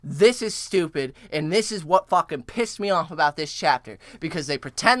this is stupid, and this is what fucking pissed me off about this chapter, because they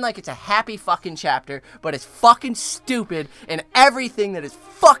pretend like it's a happy fucking chapter, but it's fucking stupid, and everything that is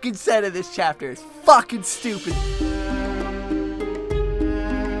fucking said in this chapter is fucking stupid.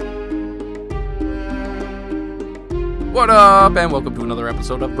 What up, and welcome to another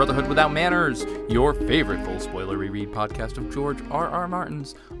episode of Brotherhood Without Manners, your favorite full spoiler reread podcast of George R.R.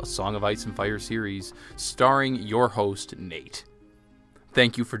 Martin's A Song of Ice and Fire series, starring your host, Nate.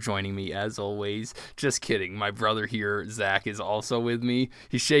 Thank you for joining me, as always. Just kidding. My brother here, Zach, is also with me.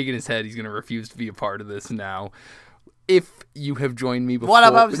 He's shaking his head. He's going to refuse to be a part of this now. If you have joined me before... What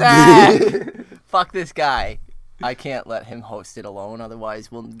up, I'm Zach? Fuck this guy. I can't let him host it alone,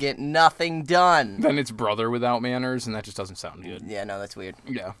 otherwise we'll get nothing done. Then it's Brother Without Manners, and that just doesn't sound good. Yeah, no, that's weird.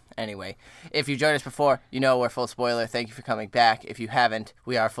 Yeah. Anyway, if you joined us before, you know we're full spoiler. Thank you for coming back. If you haven't,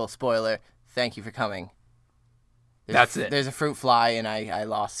 we are full spoiler. Thank you for coming. That's it. There's a fruit fly, and I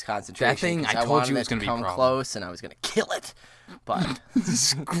lost concentration. That thing, I told wanted you it was going to be a come problem. close, and I was going to kill it. But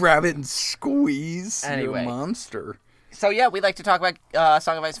Just grab it and squeeze. Anyway. You're a monster. so yeah, we'd like to talk about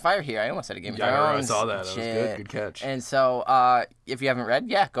Song of Ice and Fire here. I almost said a Game of Thrones. Yeah, I saw that. That was Shit. good. Good catch. And so, if you haven't read,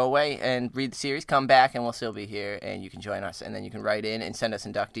 go away and read the series. Come back, and we'll still be here, and you can join us. And then you can write in and send us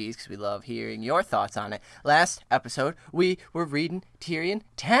inductees, because we love hearing your thoughts on it. Last episode, we were reading Tyrion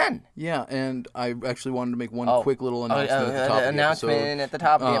 10. Yeah, and I actually wanted to make one Oh. quick little announcement at the top of the announcement episode. at the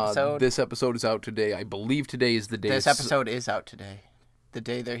top of the episode. This episode is out today. I believe today is the day. This episode is out today. The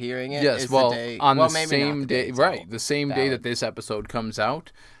day they're hearing it Yes, is well, the day... on well, the maybe same not the day, it's right? out. The same day that this episode comes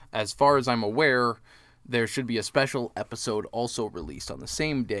out. As far as I'm aware, there should be a special episode also released on the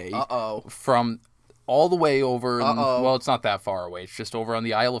same day. Uh-oh. From all the way over. Uh-oh. Well, it's not that far away. It's just over on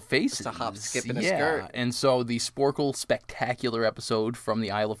the Isle of Faces. It's a hop, skip, and a yeah. skirt. And so the Sporkle Spectacular episode from the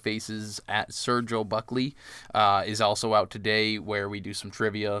Isle of Faces at Sir Joe Buckley is also out today, where we do some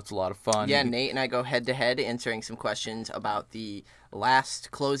trivia. It's a lot of fun. Yeah, Nate and I go head-to-head answering some questions about the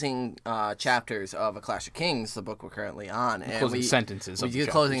last closing chapters of A Clash of Kings, the book we're currently on. And Closing sentences. We of do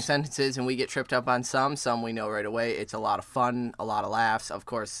the closing chapters. sentences, and we get tripped up on some we know right away. It's a lot of fun, a lot of laughs. Of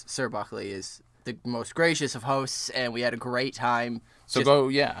course, Sir Buckley is the most gracious of hosts, and we had a great time.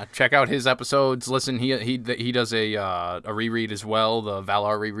 So check out his episodes. Listen, he does a reread as well. The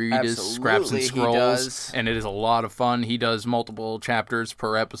Valar reread is Scraps and Absolutely, he Scrolls, does. and it is a lot of fun. He does multiple chapters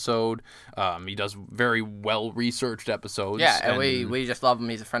per episode. He does very well researched episodes. Yeah, and we just love him.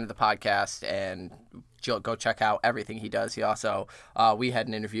 He's a friend of the podcast, and go check out everything he does. He also, we had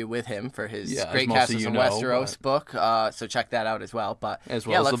an interview with him for his Great Castles in Westeros book, so check that out as well. But as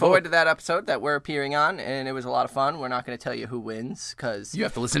well as look the forward book. to that episode that we're appearing on, and it was a lot of fun. We're not going to tell you who wins, because you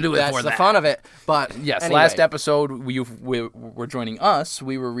have to listen to it that's for the that. fun of it. But Yes, anyway, last episode we were joining us.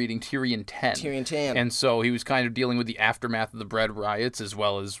 We were reading Tyrion 10. Tyrion 10. And so he was kind of dealing with the aftermath of the bread riots, as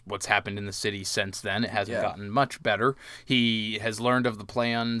well as what's happened in the city since then. It hasn't gotten much better. He has learned of the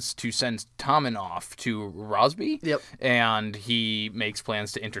plans to send Tommen off to Rosby. Yep. And he makes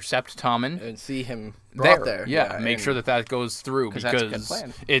plans to intercept Tommen. and see him brought there. Yeah, make and- sure that goes through, 'cause because that's a good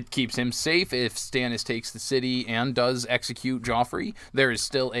plan. it keeps him safe if Stannis takes the city and does execute Joffrey. There is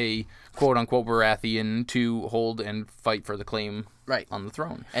still a quote-unquote Baratheon to hold and fight for the claim on the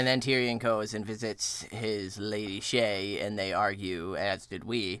throne. And then Tyrion goes and visits his lady Shay, and they argue, as did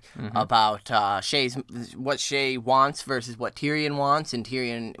we, about what Shay wants versus what Tyrion wants. And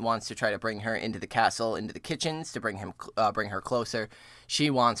Tyrion wants to try to bring her into the castle, into the kitchens, to bring her closer. She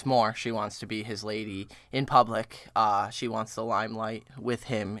wants more. She wants to be his lady in public. She wants the limelight with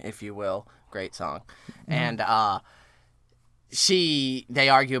him, if you will. Great song. And they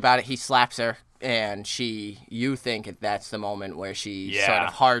argue about it. He slaps her. And you think that's the moment where she sort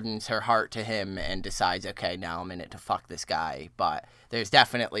of hardens her heart to him and decides, okay, now I'm in it to fuck this guy. But there's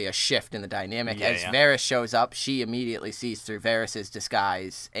definitely a shift in the dynamic. Varys shows up, she immediately sees through Varys'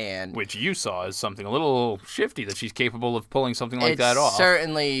 disguise. Which you saw as something a little shifty, that she's capable of pulling something like that off.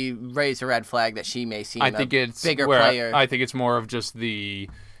 Certainly raised a red flag that she may seem bigger player. I think it's more of just the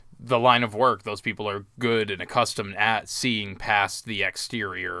line of work. Those people are good and accustomed at seeing past the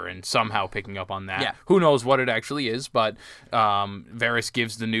exterior and somehow picking up on that. Yeah. Who knows what it actually is, but Varys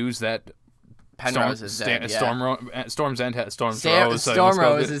gives the news that Penrose is dead. Storm's End has Storm's Rose.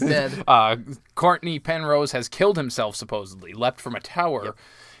 Stormrose is dead. Courtney Penrose has killed himself, supposedly, leapt from a tower. Yep.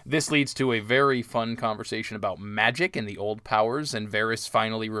 this leads to a very fun conversation about magic and the old powers, and Varys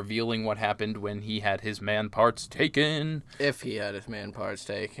finally revealing what happened when he had his man parts taken. If he had his man parts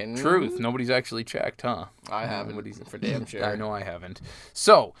taken. Truth. Nobody's actually checked, huh? I haven't, for damn sure. I know I haven't.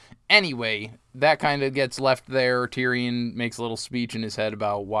 So, anyway, that kind of gets left there. Tyrion makes a little speech in his head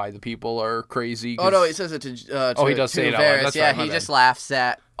about why the people are crazy. Oh, no, he says it to he does say it out loud. Varys. That's yeah, right, my he bad. just laughs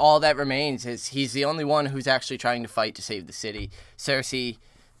at all that remains is he's the only one who's actually trying to fight to save the city. Cersei,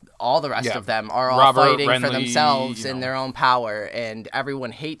 all the rest of them are all Robert, fighting Renly, for themselves in their own power, and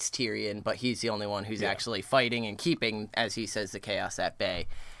everyone hates Tyrion, but he's the only one who's actually fighting and keeping, as he says, the chaos at bay.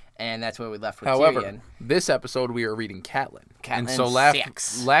 And that's where we left with However, Tyrion. this episode we are reading Catelyn. And so Catelyn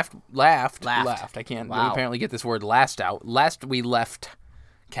laughed. Laughed. I can't Wow. apparently get this word last out. Last we left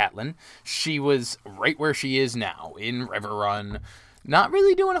Catelyn, she was right where she is now, in Riverrun. Not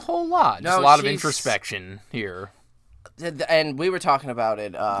really doing a whole lot. Just a lot of introspection here. And we were talking about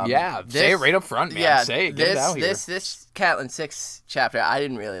it. Say it right up front, man. Yeah, say it. Get it out here. This Catelyn 6 chapter, I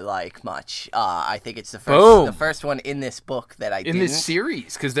didn't really like much. I think it's the first one in this book that I didn't. In this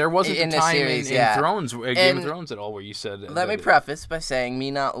series, because there wasn't in the time series, in yeah. Game of Thrones at all where you said. Let me preface by saying me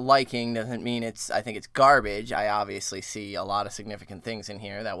not liking doesn't mean I think it's garbage. I obviously see a lot of significant things in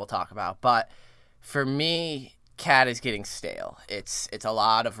here that we'll talk about. But for me, Cat is getting stale. It's a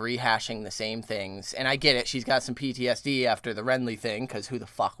lot of rehashing the same things, and I get it. She's got some PTSD after the Renly thing, because who the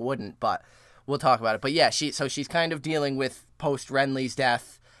fuck wouldn't? But we'll talk about it. But yeah, she's kind of dealing with post Renly's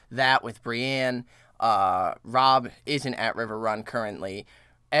death, that with Brienne. Robb isn't at Riverrun currently.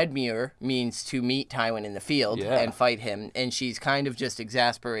 Edmure means to meet Tywin in the field and fight him, and she's kind of just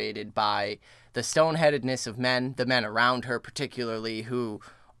exasperated by the stone-headedness of men, the men around her particularly, who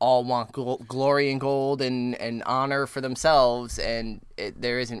all want glory and gold and honor for themselves, and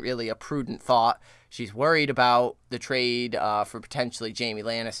there isn't really a prudent thought. She's worried about the trade for potentially Jaime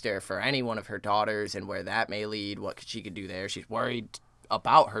Lannister for any one of her daughters and where that may lead, what she could do there. She's worried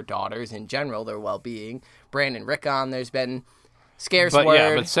about her daughters in general, their well-being. Brandon Rickon, there's been scarce word.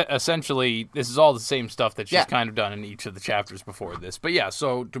 Yeah, but essentially, this is all the same stuff that she's kind of done in each of the chapters before this. But yeah,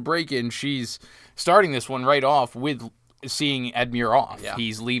 so to break in, she's starting this one right off with seeing Edmure off. Yeah.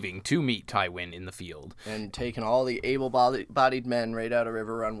 He's leaving to meet Tywin in the field. And taking all the able-bodied men right out of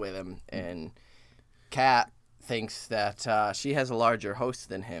Riverrun with him. And Cat thinks that she has a larger host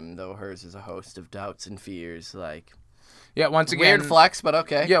than him, though hers is a host of doubts and fears. Yeah, once again, weird flex, but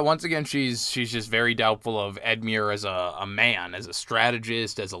okay. Yeah, once again, she's just very doubtful of Edmure as a man, as a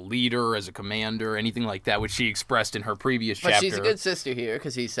strategist, as a leader, as a commander, anything like that, which she expressed in her previous chapter. But she's a good sister here,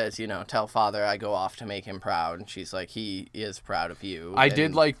 because he says, tell father I go off to make him proud, and she's like, he is proud of you. I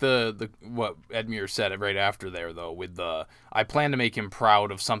did like the what Edmure said right after there, though, with the, I plan to make him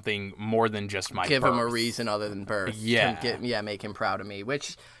proud of something more than just my Give birth. him a reason other than birth. Yeah. Make him proud of me,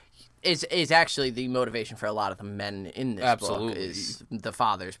 which is actually the motivation for a lot of the men in this book, is the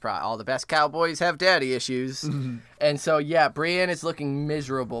father's pride. All the best cowboys have daddy issues. And so, yeah, Brienne is looking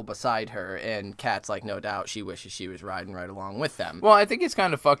miserable beside her, and Kat's like, no doubt, she wishes she was riding right along with them. Well, I think it's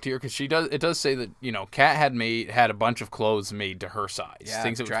kind of fucked here, because it does say that, Kat had a bunch of clothes made to her size. Yeah,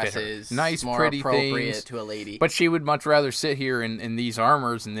 things that dresses, would fit her. Nice, more pretty appropriate things. to a lady. But she would much rather sit here in these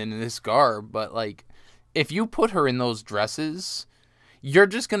armors and then in this garb. But, if you put her in those dresses, you're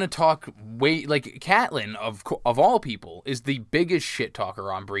just going to talk Catelyn, of all people, is the biggest shit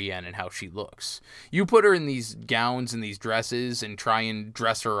talker on Brienne and how she looks. You put her in these gowns and these dresses and try and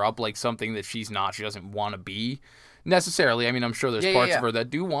dress her up like something that she's not, she doesn't want to be necessarily. I mean, I'm sure there's parts of her that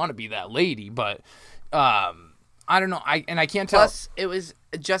do want to be that lady, but I don't know. I can't tell. Plus, it was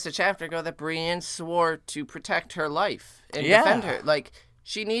just a chapter ago that Brienne swore to protect her life and defend her.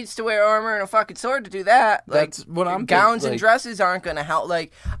 She needs to wear armor and a fucking sword to do that. That's what I'm gowns and dresses aren't going to help.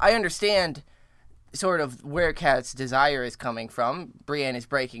 I understand sort of where Kat's desire is coming from. Brienne is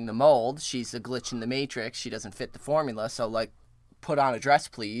breaking the mold. She's a glitch in the matrix. She doesn't fit the formula. So, put on a dress,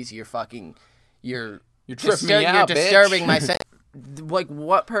 please. You're tripping me out, you're disturbing my sense.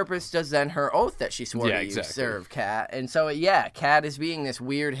 What purpose does then her oath that she swore to you serve, Kat? And so, Kat is being this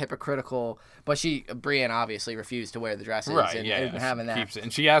weird, hypocritical, but Brienne obviously refused to wear the dresses and having that. Keeps it.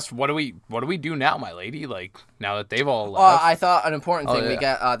 And she asked, what do we do now, my lady? Now that they've all left. I thought an important thing we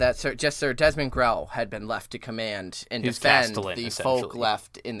got, that Sir Desmond Grell had been left to command and defend the folk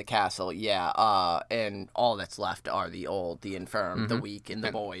left in the castle. And all that's left are the old, the infirm, the weak, and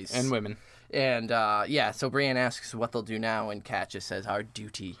the boys. And women. And, so Brienne asks what they'll do now, and Kat just says, our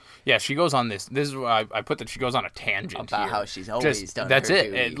duty. Yeah, she goes on this is why I put that she goes on a tangent about here. How she's always done that's her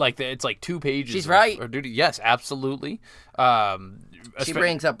it. duty. It's 2 pages. She's right. Her duty. Yes, absolutely. She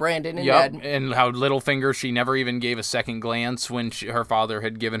brings up Brandon and Yep, Ned. and how Littlefinger, she never even gave a second glance when her father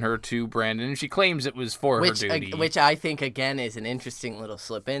had given her to Brandon, and she claims it was for her duty. Which I think, again, is an interesting little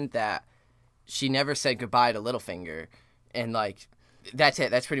slip-in, that she never said goodbye to Littlefinger, and, like, that's it.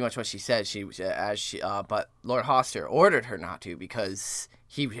 That's pretty much what she said. But Lord Hoster ordered her not to because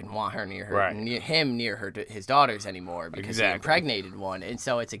he didn't want her near her, near his daughters anymore because he impregnated one, and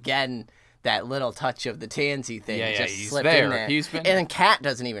so it's, again, that little touch of the Tansy thing just slipped in there. And then Kat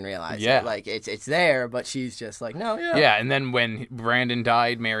doesn't even realize it. Like, it's there, but she's just like, no, yeah. Yeah, and then when Brandon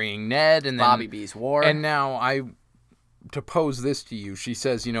died marrying Ned, and then Bobby B's war. And now to pose this to you, she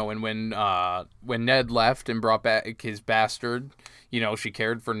says, you know, and when Ned left and brought back his bastard, you know, she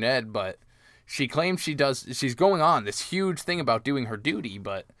cared for Ned, but she claims she's going on this huge thing about doing her duty,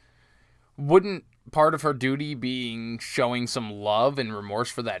 but wouldn't part of her duty being showing some love and remorse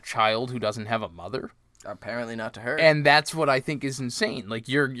for that child who doesn't have a mother? Apparently not to her. And that's what I think is insane. Like,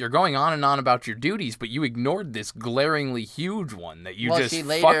 you're going on and on about your duties, but you ignored this glaringly huge one that you just. She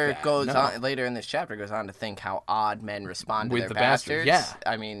later later in this chapter goes on to think how odd men respond to their bastards. Yeah,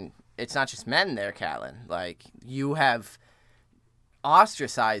 I mean, it's not just men there, Catelyn. Like, you have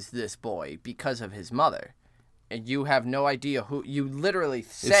ostracized this boy because of his mother. And you have no idea who you literally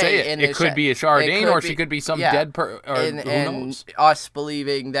say it. In it could be a Chardane, or she could be some dead person. And who knows? Us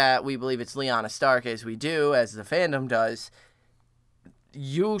believing that we believe it's Lyanna Stark as we do, as the fandom does.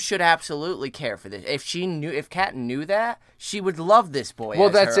 You should absolutely care for this. If Kat knew that, she would love this boy. Well,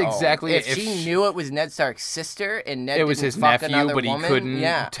 as that's her exactly own. it. If she knew it was Ned Stark's sister and Ned it was didn't his fuck nephew, another but woman, he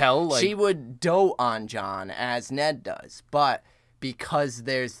couldn't tell. Like, she would dote on Jon as Ned does, but because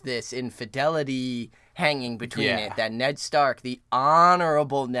there's this infidelity hanging between it, that Ned Stark, the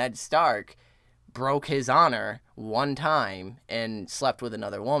honorable Ned Stark, broke his honor one time and slept with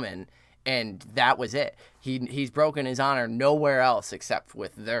another woman, and that was it. He's broken his honor nowhere else except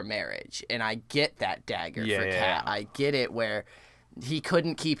with their marriage, and I get that dagger for Kat. I get it where he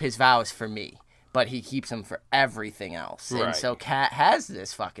couldn't keep his vows for me, but he keeps them for everything else. Right. And so Kat has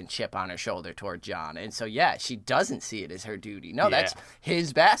this fucking chip on her shoulder toward Jon. And so, yeah, she doesn't see it as her duty. No, that's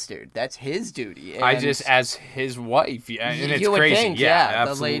his bastard. That's his duty. And as his wife. And it's you would crazy. think,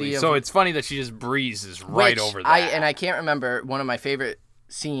 absolutely. the lady so it's funny that she just breezes right over that. I can't remember, one of my favorite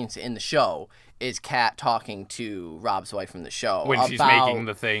scenes in the show is Kat talking to Rob's wife from the show. When she's making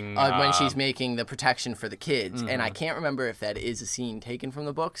the thing. When she's making the protection for the kids. And I can't remember if that is a scene taken from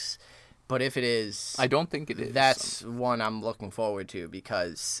the books. But if it is... I don't think it is. That's one I'm looking forward to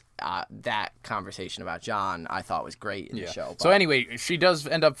because that conversation about Jon I thought was great in the show. But... So anyway, she does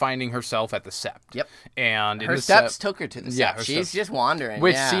end up finding herself at the Sept. Yep. And her steps took her to the Sept. She's just wandering.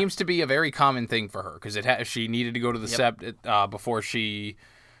 Which seems to be a very common thing for her because she needed to go to the Sept before she...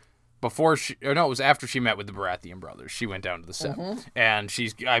 it was after she met with the Baratheon brothers. She went down to the Sept, and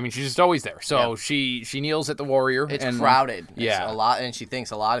she's just always there. So she kneels at the warrior. It's crowded. It's a lot, and she thinks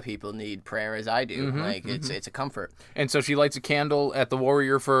a lot of people need prayer as I do. It's a comfort. And so she lights a candle at the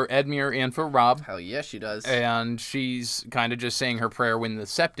warrior for Edmure and for Robb. Hell yeah, she does. And she's kind of just saying her prayer when the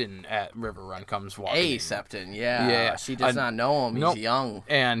Septon at Riverrun comes walking. Septon, yeah. She does not know him. He's young,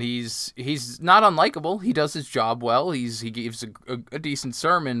 and he's not unlikable. He does his job well. He gives a decent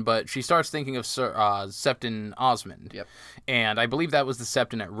sermon, but she starts thinking of Septon Osmond. Yep. And I believe that was the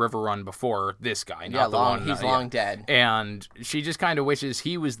Septon at Riverrun before this guy. Not the one. He's long dead. And she just kind of wishes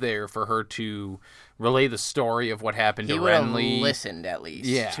he was there for her to relay the story of what happened to Renly. He would have listened at least.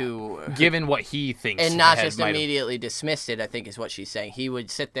 Yeah. Given what he thinks. And not just immediately dismissed it, I think is what she's saying. He would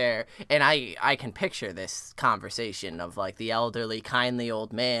sit there, and I can picture this conversation of like the elderly, kindly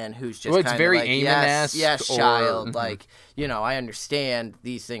old man who's just it's very like, Aemon-esque. Yes, child. Like, I understand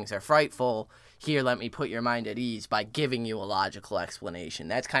these things are frightful. Here, let me put your mind at ease by giving you a logical explanation.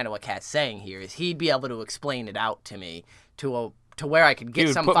 That's kind of what Kat's saying here, is he'd be able to explain it out to me to where I could get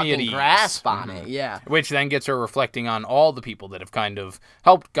some fucking grasp on it. Yeah. Which then gets her reflecting on all the people that have kind of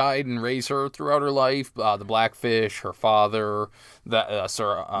helped guide and raise her throughout her life. The Blackfish, her father,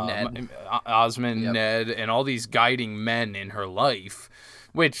 Ned. Osmond, Ned, and all these guiding men in her life,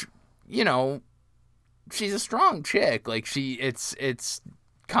 which, she's a strong chick. Like, it's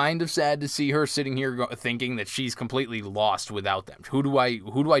kind of sad to see her sitting here thinking that she's completely lost without them. Who do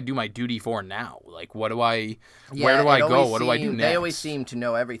I do my duty for now? Like, where do I go? What do I do next? They always seem to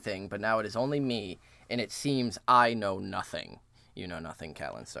know everything, but now it is only me, and it seems I know nothing. You know nothing,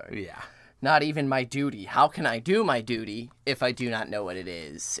 Catelyn Stark. Yeah. Not even my duty. How can I do my duty if I do not know what it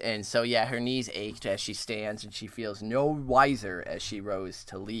is? And so, her knees ached as she stands, and she feels no wiser as she rose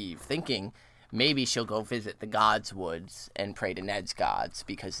to leave, thinking maybe she'll go visit the Gods' Woods and pray to Ned's gods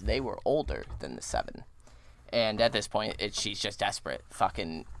because they were older than the Seven. And at this point, she's just desperate.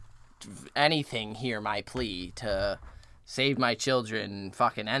 Fucking anything, hear my plea to save my children,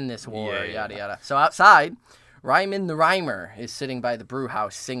 fucking end this war, yada yada. So outside, Ryman the Rhymer is sitting by the brew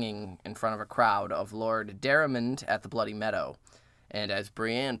house singing in front of a crowd of Lord Derrimond at the Bloody Meadow. And as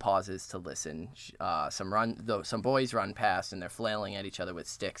Brienne pauses to listen, some boys run past and they're flailing at each other with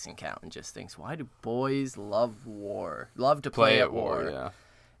sticks, and Catelyn just thinks, why do boys love war? Love to play at war. Yeah.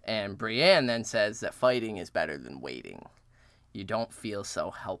 And Brienne then says that fighting is better than waiting. You don't feel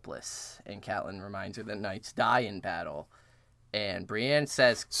so helpless. And Catelyn reminds her that knights die in battle. And Brienne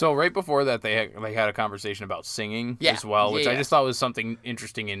says... So right before that, they had a conversation about singing as well, which I just thought was something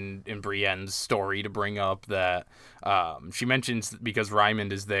interesting in Brienne's story to bring up, that she mentions, because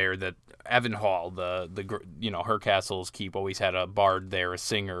Rymond is there, that Evanhall, her castle's keep, always had a bard there, a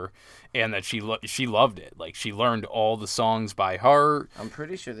singer, and that she loved it. Like, she learned all the songs by heart. I'm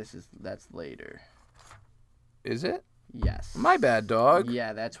pretty sure that's later. Is it? Yes. My bad, dog.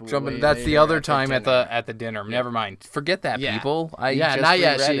 Yeah, that's jumping. That's the other time at the dinner. Yeah. Never mind. Forget that, people. Not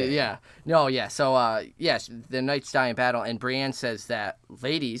yet. No, yeah. So, yes, the knights die in battle, and Brienne says that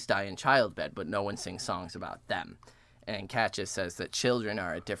ladies die in childbed, but no one sings songs about them. And Katniss says that children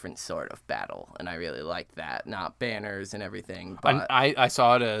are a different sort of battle, and I really like that. Not banners and everything. But I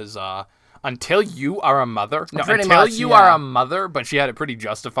saw it as until you are a mother. No, pretty until much, you are a mother, but she had it pretty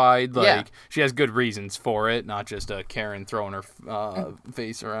justified. She has good reasons for it, not just a Karen throwing her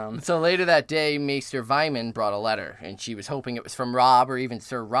face around. So later that day, Maester Vyman brought a letter, and she was hoping it was from Robb or even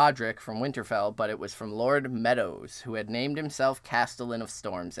Sir Roderick from Winterfell, but it was from Lord Meadows, who had named himself Castellan of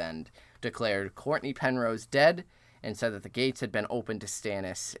Storm's End, declared Courtney Penrose dead, and said that the gates had been opened to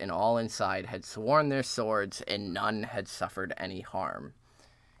Stannis, and all inside had sworn their swords, and none had suffered any harm.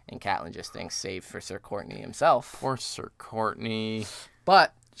 And Catelyn just thinks saved for Sir Courtney himself. Poor Sir Courtney.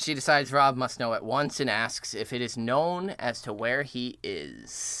 But she decides Robb must know at once and asks if it is known as to where he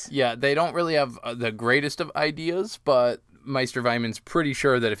is. Yeah, they don't really have the greatest of ideas, but Maester Vyman's pretty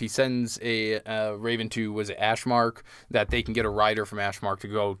sure that if he sends a raven to, Ashmark, that they can get a rider from Ashmark to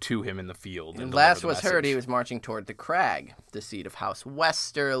go to him in the field. And last was heard, he was marching toward the Crag, the seat of House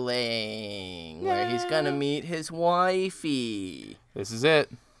Westerling, where he's going to meet his wifey. This is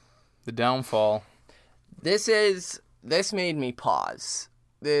it. The downfall. This made me pause.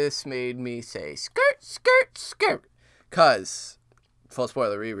 This made me say, skirt, skirt, skirt. Because, full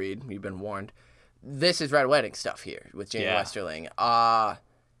spoiler reread, you've been warned, this is Red Wedding stuff here with Jaime Westerling.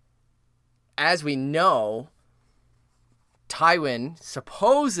 As we know, Tywin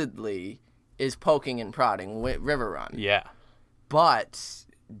supposedly is poking and prodding Riverrun. Yeah. But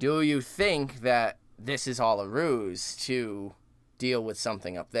do you think that this is all a ruse to deal with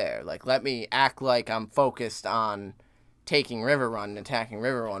something up there? Like, let me act like I'm focused on taking Riverrun and attacking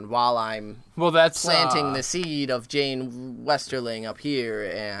Riverrun while I'm planting the seed of Jane Westerling up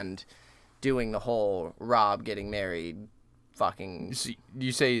here and doing the whole Robb getting married fucking... So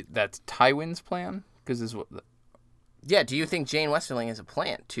you say that's Tywin's plan? Because this is what... Yeah, do you think Jane Westerling is a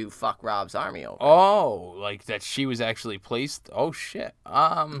plant to fuck Robb's army over? Oh, like that she was actually placed? Oh, shit.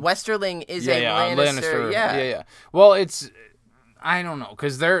 Westerling is a Lannister. Yeah. Well, it's... I don't know,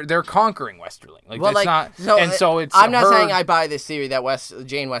 because they're conquering Westerling. Like, well, it's not... So it's I'm not saying I buy this theory that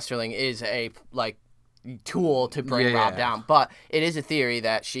Jane Westerling is a, tool to bring Robb down, but it is a theory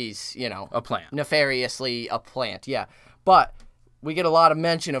that she's, a plant. Nefariously a plant, yeah. But we get a lot of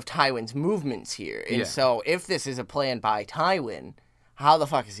mention of Tywin's movements here, and so if this is a plan by Tywin, how the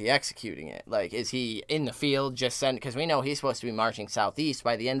fuck is he executing it? Like, is he in the field just because we know he's supposed to be marching southeast.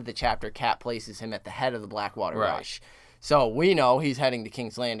 By the end of the chapter, Cat places him at the head of the Blackwater Rush. So we know he's heading to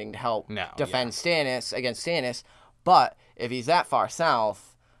King's Landing to help defend Stannis against Stannis, but if he's that far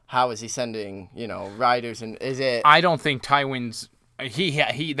south, how is he sending, riders, and is it... I don't think Tywin's...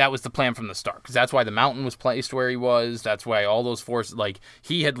 He that was the plan from the start, because that's why the mountain was placed where he was. That's why all those forces,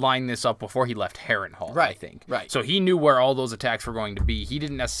 he had lined this up before he left Harrenhal, I think. Right. So he knew where all those attacks were going to be. He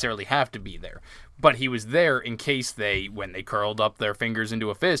didn't necessarily have to be there, but he was there in case when they curled up their fingers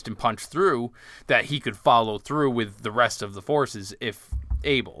into a fist and punched through, that he could follow through with the rest of the forces if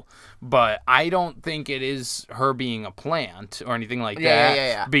able. But I don't think it is her being a plant or anything like that.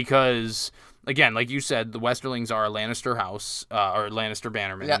 Yeah. Because... Again, like you said, the Westerlings are a Lannister house, or Lannister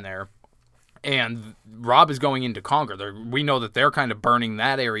bannermen in there. And Robb is going in to conquer. We know that they're kind of burning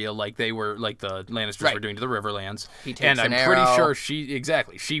that area like they were, like the Lannisters were doing to the Riverlands. He takes and I'm pretty sure she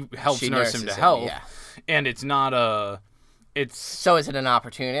helps nurse him to health. Yeah. And it's not So is it an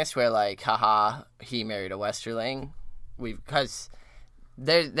opportunist where, haha, he married a Westerling? Because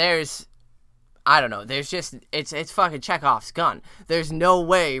there's... I don't know. There's just it's fucking Chekhov's gun. There's no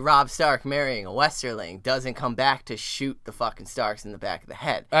way Robb Stark marrying a Westerling doesn't come back to shoot the fucking Starks in the back of the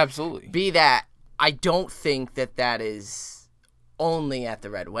head. Absolutely. Be that, I don't think that is only at the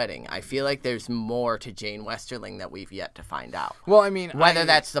Red Wedding. I feel like there's more to Jane Westerling that we've yet to find out. Well, I mean, whether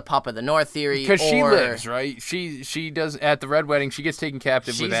that's the Pup of the North theory, because she or lives, right? She does at the Red Wedding. She gets taken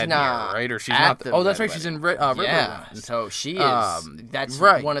captive with Admir, right? Or she's not. That's right. She's in River. Yeah, so she is. That's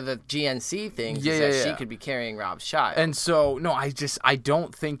right. one of the GNC things is that she could be carrying Robb's child. And so, no, I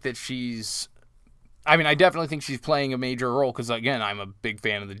don't think that she's. I mean, I definitely think she's playing a major role because, again, I'm a big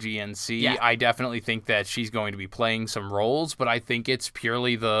fan of the GNC. Yeah. I definitely think that she's going to be playing some roles, but I think it's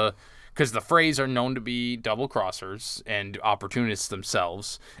purely because the Freys are known to be double-crossers and opportunists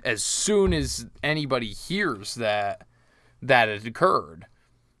themselves. As soon as anybody hears that it occurred,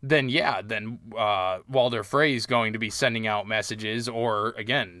 then Walder Frey's going to be sending out messages or,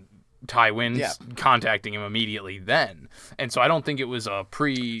 again, Tywin's contacting him immediately then. And so I don't think it was a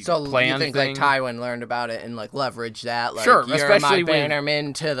pre-planned so you think thing. like Tywin learned about it and like leveraged that? Like, sure, you're especially my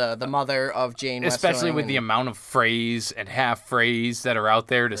bannerman to the mother of Jane especially Westerling with the amount of Freys and half Freys that are out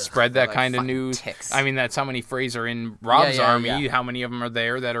there to spread that like kind of fucking news. ticks. I mean, that's how many Freys are in Robb's army. Yeah. How many of them are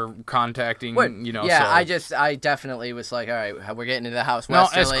there that are contacting, Yeah, so. I definitely was like, all right, we're getting into the House Now,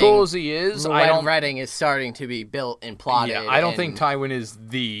 Westerling. as cool as he is, I don't... Reading is starting to be built and plotted. Yeah, I don't think Tywin is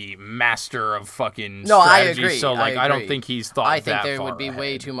the master of fucking No, strategy. I agree. So, like, I don't agree. think he's thought I think that there far would be ahead.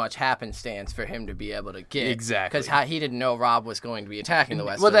 way too much happenstance for him to be able to get. Exactly. Because he didn't know Robb was going to be attacking the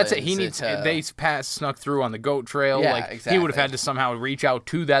Westerlings. Well, that's it. He needs. They snuck through on the goat trail. Yeah, like exactly. he would have had to somehow reach out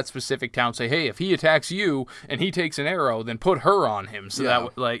to that specific town, say, "Hey, if he attacks you and he takes an arrow, then put her on him." So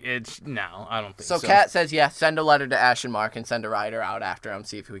that like it's no, I don't think so. So Kat says, yeah, send a letter to Ashen Mark and send a rider out after him,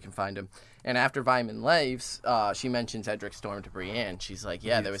 see if we can find him. And after Vyman leaves, she mentions Edric Storm to Brienne. She's like,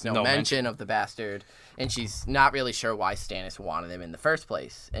 yeah, there was no mention of the bastard. And she's not really sure why Stannis wanted him in the first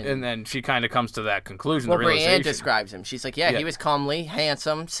place. And then she kind of comes to that conclusion. Well, the Brienne realization. describes him. She's like, yeah, he was comely,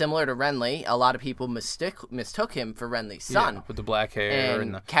 handsome, similar to Renly. A lot of people mistook him for Renly's son. With the black hair.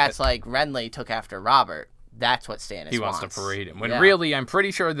 And Kat's like, Renly took after Robert. That's what Stannis wants. He wants to parade him. When really, I'm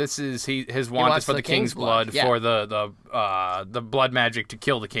pretty sure this is his want is for the king's blood, for the blood magic to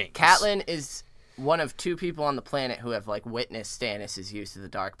kill the king. Catelyn is one of two people on the planet who have like witnessed Stannis' use of the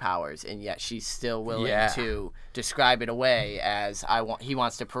dark powers, and yet she's still willing to describe it away as he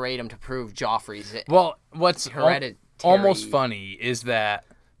wants to parade him to prove Joffrey's what's hereditary. Almost funny is that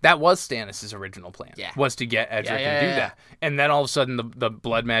was Stannis' original plan. Yeah. Was to get Edric and do that. And then all of a sudden the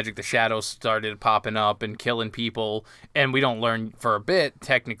blood magic, the shadows started popping up and killing people. And we don't learn for a bit,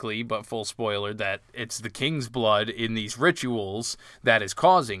 technically, but full spoiler, that it's the king's blood in these rituals that is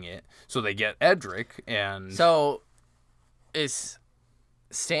causing it. So they get Edric and... So is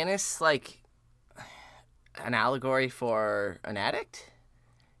Stannis like an allegory for an addict?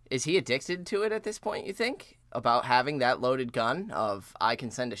 Is he addicted to it at this point, you think? About having that loaded gun of I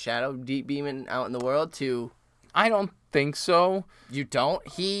can send a shadow deep beaming out in the world to... I don't think so. You don't?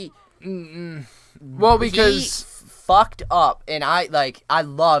 Well, because... He fucked up, and I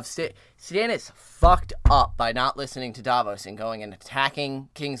love... Stannis fucked up by not listening to Davos and going and attacking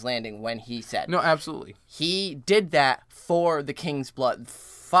King's Landing when he said... No, absolutely. He did that for the King's blood.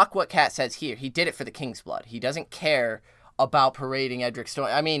 Fuck what Kat says here. He did it for the King's blood. He doesn't care about parading Edric Storm.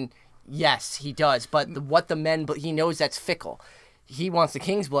 I mean... Yes, he does, but he knows that's fickle. He wants the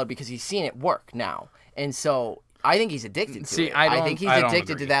king's blood because he's seen it work now, and so I think he's addicted to it. I think he's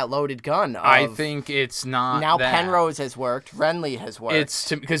addicted to that loaded gun. I think it's not now that. Penrose has worked, Renly has worked. It's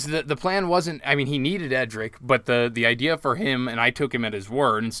because the plan wasn't. I mean, he needed Edric, but the idea for him, and I took him at his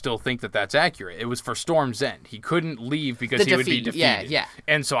word, and still think that that's accurate. It was for Storm's End. He couldn't leave because he would be defeated. Yeah.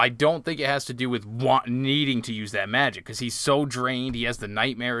 And so I don't think it has to do with needing to use that magic because he's so drained. He has the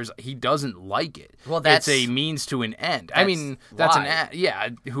nightmares. He doesn't like it. Well, it's a means to an end. I mean, that's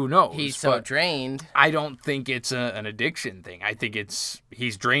who knows? He's so drained. I don't think it's an addiction thing. I think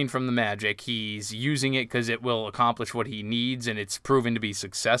he's drained from the magic. He's using it because it will accomplish what he needs, and it's proven to be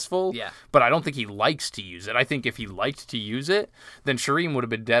successful. Yeah. But I don't think he likes to use it. I think if he liked to use it, then Shireen would have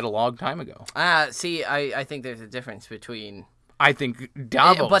been dead a long time ago. See, I think there's a difference between. I think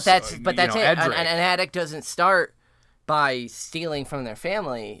Davos. But that's it. Edric. An addict doesn't start by stealing from their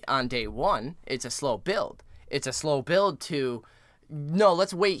family on day one. It's a slow build. It's a slow build to, no,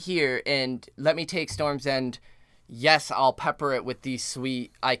 let's wait here and let me take Storm's End. Yes, I'll pepper it with these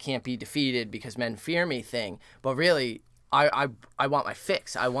sweet, I can't be defeated because men fear me thing. But really, I want my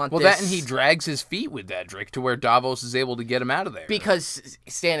fix. I want this. Well, that and he drags his feet with Edric to where Davos is able to get him out of there. Because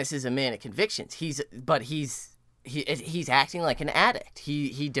Stannis is a man of convictions. he's acting like an addict.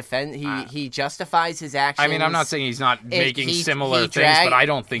 He justifies his actions. I mean, I'm not saying he's not making similar things, but I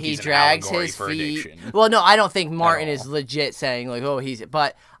don't think he's an drags allegory his for feet. addiction. Well, no, I don't think Martin is legit saying like, oh, he's.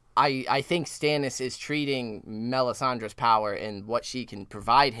 But I think Stannis is treating Melisandre's power and what she can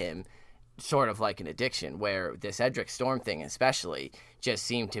provide him sort of like an addiction, where this Edric Storm thing especially just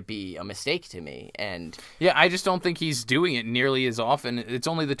seemed to be a mistake to me. And yeah, I just don't think he's doing it nearly as often. It's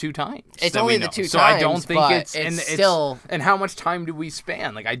only the 2 times. It's only the 2 times. So I don't think it's still. And how much time do we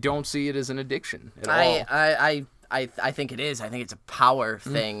span? Like, I don't see it as an addiction at all. I think it is. I think it's a power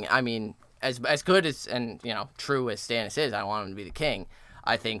thing. I mean, as good as and true as Stannis is, I want him to be the king.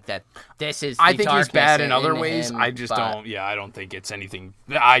 I think that this is. I think he's bad in other him, ways. I just don't. Yeah, I don't think it's anything.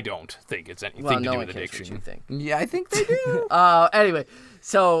 I don't think it's anything to do with addiction. What you think. Yeah, I think they do. Anyway,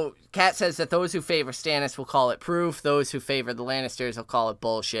 so Kat says that those who favor Stannis will call it proof. Those who favor the Lannisters will call it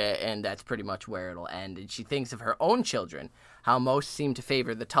bullshit, and that's pretty much where it'll end. And she thinks of her own children, how most seem to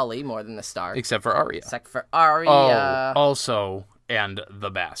favor the Tully more than the Stark. Except for Arya. Oh, also, and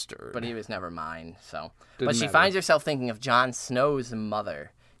the bastard. But he was never mine, so. But she finds herself thinking of Jon Snow's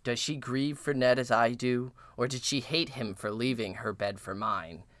mother. Does she grieve for Ned as I do, or did she hate him for leaving her bed for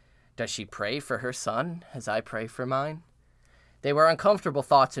mine? Does she pray for her son as I pray for mine? They were uncomfortable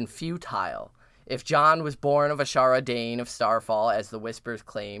thoughts and futile. If Jon was born of Ashara Dane of Starfall, as the whispers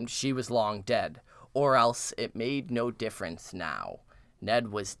claimed, she was long dead, or else it made no difference now.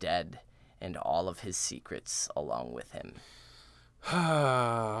 Ned was dead, and all of his secrets along with him.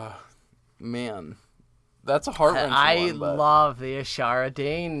 Man. That's a heart-wrenching I one, love the Ashara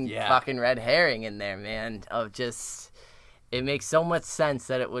Dane fucking red herring in there, man. Of just, it makes so much sense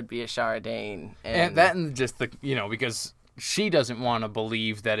that it would be Ashara Dane. And just the, because she doesn't want to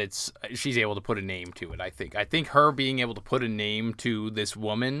believe that she's able to put a name to it, I think. I think her being able to put a name to this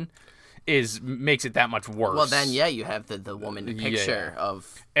woman makes it that much worse. Well, then, you have the woman picture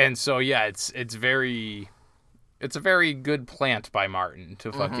of. And so, it's a very good plant by Martin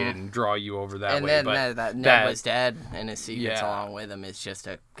to fucking draw you over that way. And then that Ned was dead, and his secrets along with him is just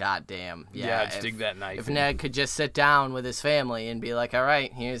a goddamn dig that knife. If Ned could just sit down with his family and be like, all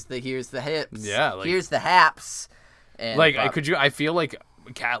right, here's the hips, here's the haps, and I feel like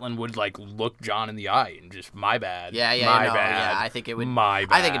Catelyn would look Jon in the eye and just my bad. Yeah, I think it would. My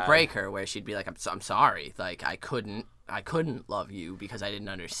bad. I think it'd break her where she'd be like, I'm sorry, like I couldn't love you because I didn't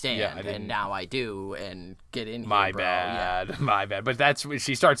understand, and now I do, and get in here, my bro. bad, my bad. But that's when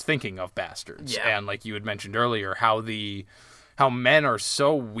she starts thinking of bastards, and like you had mentioned earlier, how men are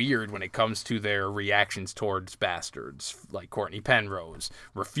so weird when it comes to their reactions towards bastards, like Courtney Penrose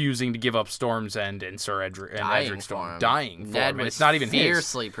refusing to give up Storm's End and Sir Edric Storm dying for him. And it's not even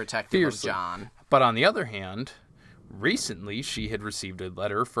fiercely protective of Jon. But on the other hand, recently she had received a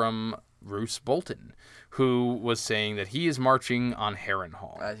letter from Roose Bolton, who was saying that he is marching on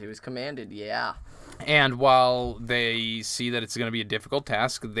Harrenhal. As he was commanded, And while they see that it's going to be a difficult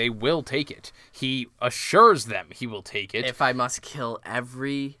task, they will take it. He assures them he will take it. If I must kill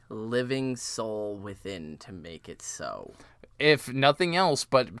every living soul within to make it so. If nothing else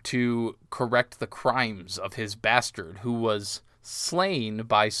but to correct the crimes of his bastard, who was slain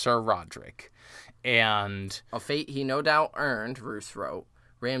by Sir Roderick. And a fate he no doubt earned, Roose wrote.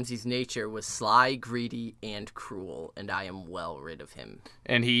 Ramsay's nature was sly, greedy, and cruel, and I am well rid of him.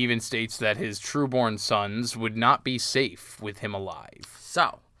 And he even states that his true-born sons would not be safe with him alive.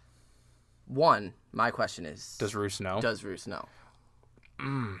 So, my question is... Does Roose know?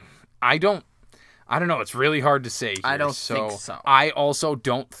 I don't know. It's really hard to say here. I don't think so. I also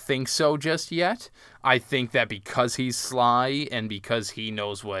don't think so just yet. I think that because he's sly and because he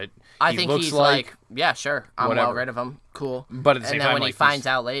knows what he looks like, yeah, sure, I'm well rid of him. Cool. But at the same time, when he finds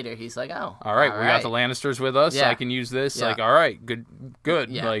out later, he's like, oh, all right, we got the Lannisters with us. I can use this. Yeah. Like, all right, good.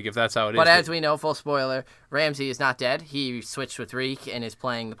 Yeah. Like, if that's how it is. But as we know, full spoiler, Ramsay is not dead. He switched with Reek and is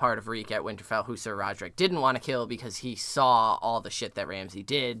playing the part of Reek at Winterfell, who Sir Roderick didn't want to kill because he saw all the shit that Ramsay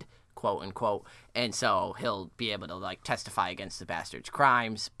did, quote unquote, and so he'll be able to testify against the bastard's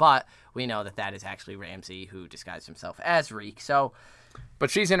crimes. But we know that is actually Ramsay, who disguised himself as Reek. So, but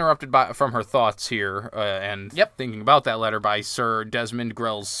she's interrupted from her thoughts here and thinking about that letter by Sir Desmond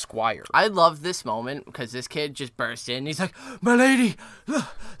Grell's squire. I love this moment because this kid just burst in. He's like, "My lady,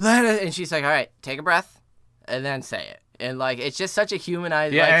 and she's like, "All right, take a breath, and then say it." And it's just such a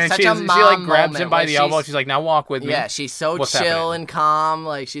humanized, and such she a mom grabs him by the elbow. She's like, "Now walk with me." Yeah, she's so chill and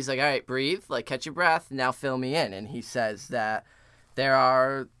calm. She's like, "All right, breathe, catch your breath. Now fill me in." And he says that there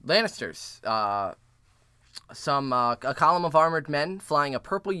are Lannisters a column of armored men flying a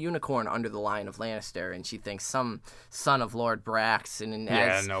purple unicorn under the line of Lannister, and she thinks some son of Lord Brax. And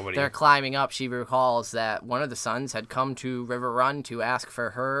as they're climbing up, she recalls that one of the sons had come to River Run to ask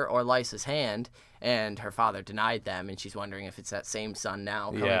for her or Lysa's hand, and her father denied them, and she's wondering if it's that same son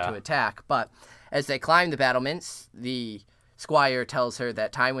now coming to attack. But as they climb the battlements, the squire tells her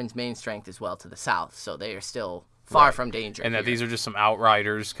that Tywin's main strength is well to the south, so they are still far from danger. And that these are just some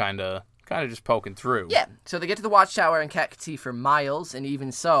outriders kind of just poking through. Yeah, so they get to the watchtower, and Cat can see for miles, and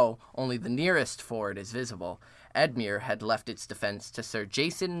even so, only the nearest ford is visible. Edmure had left its defense to Sir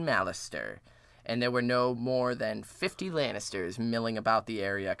Jason Mallister, and there were no more than 50 Lannisters milling about the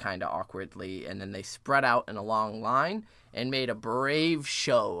area kind of awkwardly, and then they spread out in a long line and made a brave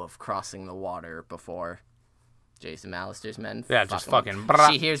show of crossing the water before Jason Mallister's men. Yeah, just fucking.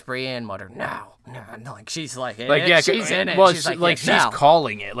 She hears Brienne mutter, "Now," like she's like in it. She's in it. Well, she's she's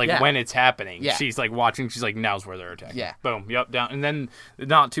calling it when it's happening. Yeah. She's like watching. She's like, "Now's where they're attacking." Yeah. Boom. Yep. Down. And then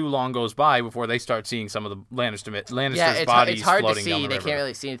not too long goes by before they start seeing some of the Lannister's bodies it's hard floating to see. down the They river. can't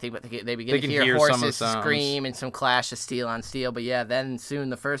really see anything, but they begin to hear horses scream and some clash of steel on steel. But yeah, then soon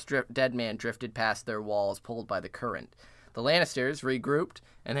the first dead man drifted past their walls, pulled by the current. The Lannisters regrouped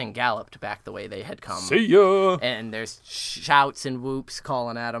and then galloped back the way they had come. See ya! And there's shouts and whoops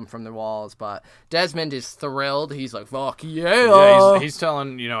calling at them from the walls, but Desmond is thrilled. He's like, fuck yeah! Yeah, he's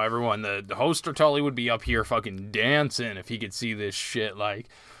telling, everyone, the Hoster Tully would be up here fucking dancing if he could see this shit, like,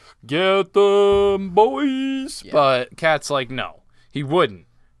 get them, boys! Yeah. But Cat's like, no, he wouldn't.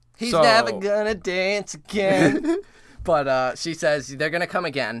 He's never gonna dance again. But she says they're gonna come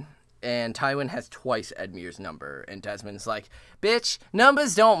again. And Tywin has twice Edmure's number. And Desmond's like, bitch,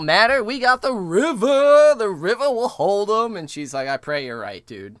 numbers don't matter. We got the river. The river will hold them. And she's like, I pray you're right,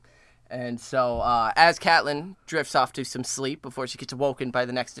 dude. And so as Catelyn drifts off to some sleep before she gets awoken by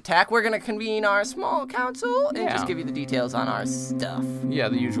the next attack, we're going to convene our small council and just give you the details on our stuff. Yeah,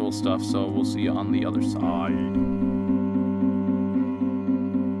 the usual stuff. So we'll see you on the other side.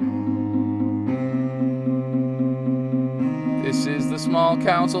 This is the small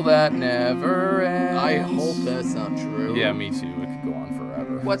council that never ends. I hope that's not true. Yeah, me too. It could go on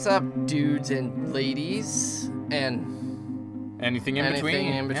forever. What's up, dudes and ladies? And anything in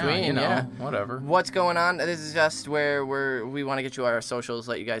between? Yeah, whatever. What's going on? This is just where we want to get you our socials,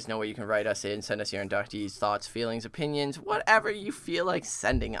 let you guys know where you can write us in, send us your inductees, thoughts, feelings, opinions, whatever you feel like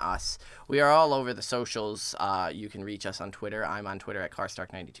sending us. We are all over the socials. You can reach us on Twitter. I'm on Twitter at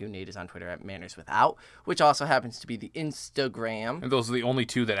Carstark92. Nate is on Twitter at MannersWithout, which also happens to be the Instagram. And those are the only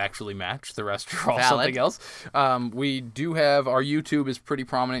two that actually match. The rest are all something else. We do have our YouTube is pretty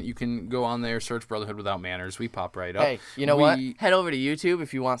prominent. You can go on there, search Brotherhood Without Manners. We pop right up. Hey, you know what? Head over to YouTube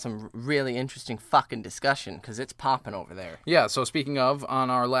if you want some really interesting fucking discussion, because it's popping over there. Yeah, so speaking of, on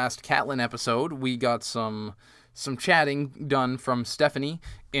our last Catelyn episode, we got some chatting done from Stephanie,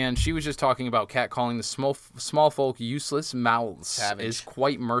 and she was just talking about Cat calling the small folk useless mouths Savage. Is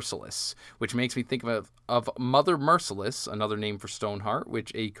quite merciless, which makes me think of Mother Merciless, another name for Stoneheart,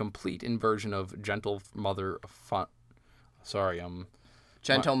 which a complete inversion of Gentle Mother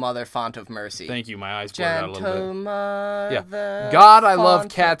Gentle Mother, Font of Mercy. Thank you. My eyes blurred out a little bit. Gentle Mother. Yeah. God, I love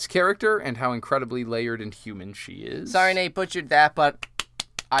Cat's character and how incredibly layered and human she is. Sorry, Nate butchered that, but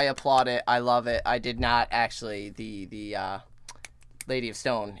I applaud it. I love it. I did not actually. The Lady of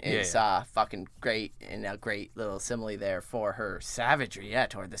Stone is fucking great, and a great little simile there for her savagery,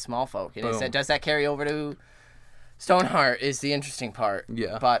 toward the small folk. And it said, does that carry over to Stoneheart is the interesting part.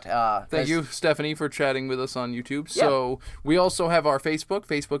 Yeah. But thank you, Stephanie, for chatting with us on YouTube. Yeah. So we also have our Facebook,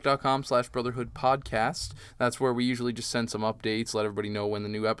 facebook.com/brotherhoodpodcast. That's where we usually just send some updates, let everybody know when the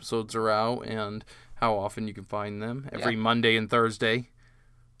new episodes are out and how often you can find them. Every Monday and Thursday.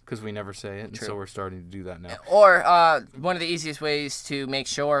 Because we never say it, and so we're starting to do that now. Or one of the easiest ways to make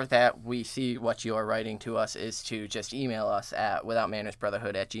sure that we see what you're writing to us is to just email us at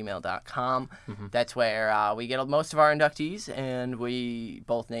withoutmannersbrotherhood@gmail.com. Mm-hmm. That's where we get most of our inductees, and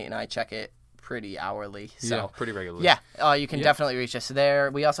both Nate and I check it pretty hourly. So, yeah, pretty regularly. Yeah, you can definitely reach us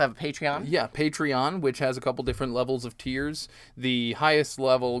there. We also have a Patreon. Yeah, Patreon, which has a couple different levels of tiers. The highest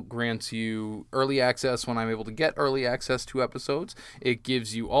level grants you early access when I'm able to get early access to episodes. It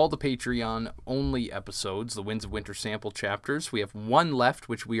gives you all the Patreon-only episodes, the Winds of Winter sample chapters. We have one left,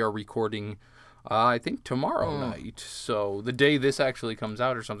 which we are recording I think tomorrow night. So the day this actually comes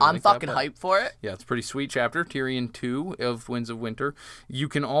out or something I'm like fucking that. hyped for it. Yeah, it's a pretty sweet chapter. Tyrion 2 of Winds of Winter. You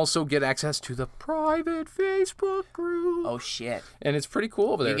can also get access to the private Facebook group. Oh, shit. And it's pretty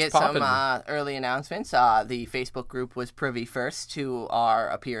cool over there. You get It's popping. some early announcements. The Facebook group was privy first to our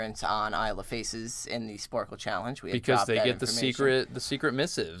appearance on Isle of Faces in the Sporkle Challenge. We had Because dropped they that get the information. secret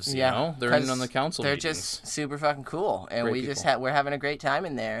missives, you Yeah, know? They're in 'cause on the council They're meetings. just super fucking cool. And Great we people. just we're having a great time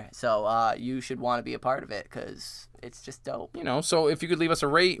in there. So you should want to be a part of it because it's just dope. You know, so if you could leave us a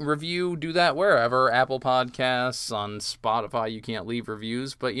review, do that wherever. Apple Podcasts, on Spotify, you can't leave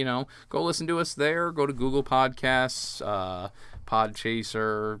reviews, but, you know, go listen to us there. Go to Google Podcasts,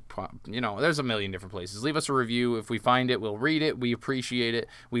 Podchaser, you know, there's a million different places. Leave us a review. If we find it, we'll read it. We appreciate it.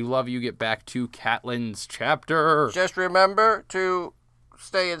 We love you. Get back to Catelyn's chapter. Just remember to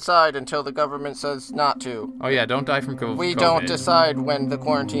stay inside until the government says not to. Oh, yeah, don't die from COVID. We don't decide when the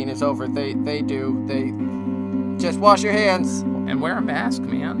quarantine is over. They do. They just wash your hands. And wear a mask,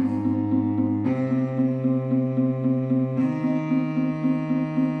 man.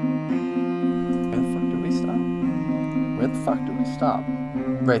 Where the fuck do we stop?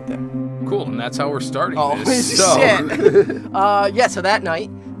 Right there. Cool, and that's how we're starting Oh, this. shit. So that night,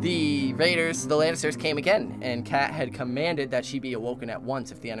 the Raiders, the Lannisters, came again, and Kat had commanded that she be awoken at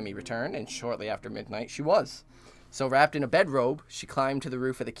once if the enemy returned, and shortly after midnight, she was. So wrapped in a bedrobe, she climbed to the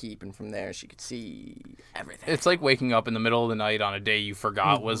roof of the keep, and from there she could see everything. It's like waking up in the middle of the night on a day you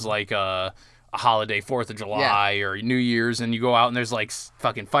forgot was like a holiday, 4th of July or New Year's, and you go out and there's like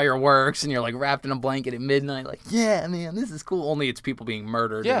fucking fireworks and you're like wrapped in a blanket at midnight, like, yeah, man, this is cool. Only it's people being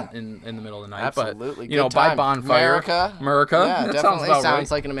murdered in the middle of the night. Absolutely. But, you know, Good by time. bonfire. America. Yeah, that definitely sounds,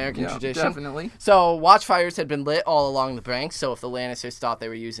 sounds like an American tradition. Definitely. So watchfires had been lit all along the banks, so if the Lannisters thought they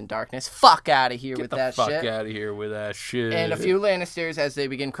were using darkness, fuck out of here with that shit. Get the fuck out of here with that shit. And a few Lannisters, as they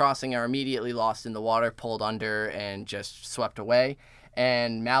begin crossing, are immediately lost in the water, pulled under, and just swept away.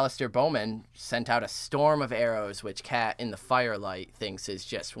 And Malister Bowman sent out a storm of arrows, which Kat, in the firelight, thinks is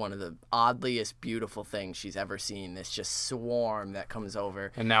just one of the oddliest beautiful things she's ever seen. This just swarm that comes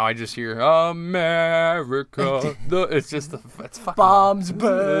over. And now I just hear, America. It's just it's fucking Bombs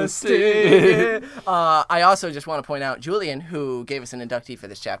bursting. I also just want to point out, Julian, who gave us an inductee for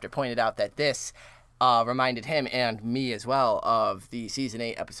this chapter, pointed out that this reminded him, and me as well, of the Season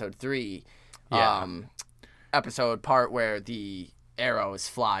 8, Episode 3 episode part where the arrows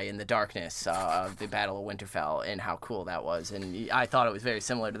fly in the darkness of the Battle of Winterfell, and how cool that was. And I thought it was very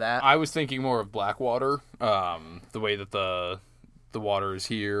similar to that. I was thinking more of Blackwater, the way that the water is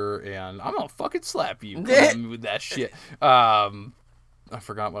here, and I'm gonna fucking slap you with that shit. I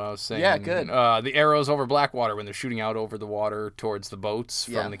forgot what I was saying. Yeah, good. The arrows over Blackwater when they're shooting out over the water towards the boats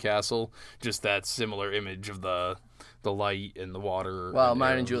from the castle. Just that similar image of the light and the water. Well, and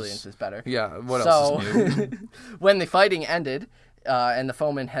mine arrows. and Julian's is better. Yeah, what else is new? When the fighting ended, and the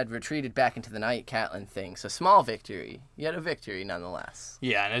foemen had retreated back into the night, Catelyn thinks, a small victory, yet a victory nonetheless.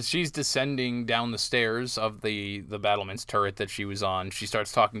 Yeah, and as she's descending down the stairs of the battlement's turret that she was on, she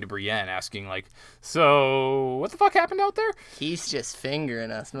starts talking to Brienne, asking, like, so, what the fuck happened out there? He's just fingering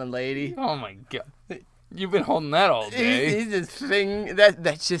us, my lady. Oh my god. You've been holding that all day. He's just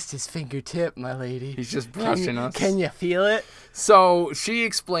that's just his fingertip, my lady. He's just brushing us. Can you feel it? So, she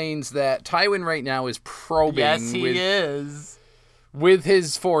explains that Tywin right now is probing Yes, he is. with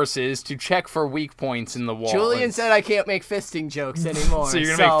his forces to check for weak points in the wall. Julian said I can't make fisting jokes anymore. So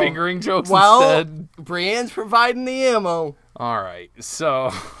you're going to make fingering jokes well, instead? Brienne's providing the ammo. All right.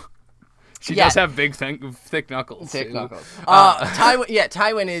 So she does have big, thick knuckles. Thick knuckles.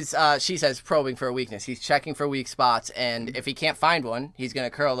 Tywin is, she says, probing for a weakness. He's checking for weak spots, and if he can't find one, he's going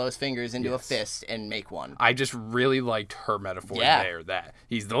to curl those fingers into a fist and make one. I just really liked her metaphor there. That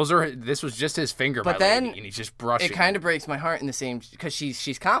this was just his finger, but my then lady, and he's just brushing. It kind of breaks my heart in the same, because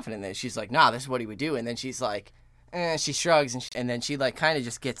she's confident that she's like, nah, this is what he would do, and then she's like, she shrugs, and then she like kind of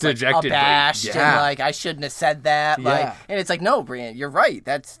just gets like dejected, abashed and like, I shouldn't have said that. Like, and it's like, no, Brienne, you're right.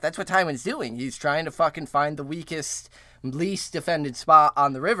 That's what Tywin's doing. He's trying to fucking find the weakest, least defended spot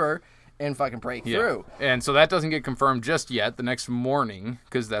on the river and fucking break through. And so that doesn't get confirmed just yet. The next morning,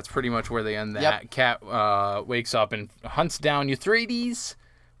 because that's pretty much where they end that. Cat wakes up and hunts down Euphrates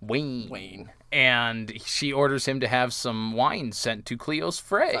Wayne. And she orders him to have some wine sent to Cleo's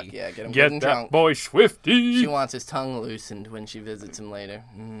Frey. Fuck yeah, get him Get good and that drunk. boy swifty. She wants his tongue loosened when she visits him later.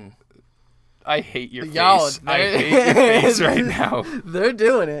 I hate your Yo, face. I hate your face right now. They're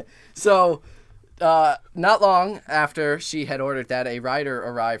doing it. So Not long after she had ordered that, a rider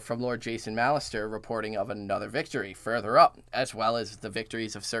arrived from Lord Jason Mallister reporting of another victory further up, as well as the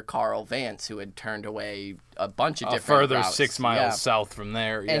victories of Sir Carl Vance, who had turned away a bunch of different further routes. 6 miles south from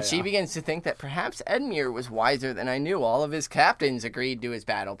there. And she begins to think that perhaps Edmure was wiser than I knew. All of his captains agreed to his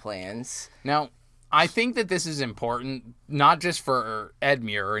battle plans. Now, I think that this is important, not just for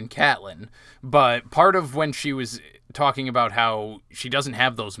Edmure and Catelyn, but part of when she was talking about how she doesn't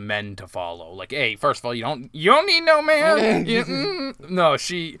have those men to follow. Like, hey, first of all, you don't need no man. No,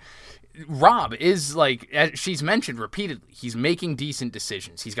 Robb is like, as she's mentioned repeatedly, he's making decent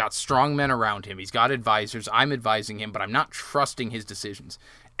decisions. He's got strong men around him. He's got advisors. I'm advising him, but I'm not trusting his decisions.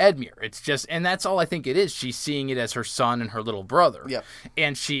 Edmure, it's just, and that's all I think it is. She's seeing it as her son and her little brother. Yep.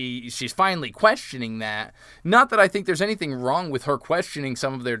 And she's finally questioning that. Not that I think there's anything wrong with her questioning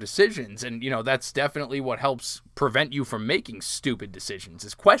some of their decisions. And, that's definitely what helps prevent you from making stupid decisions,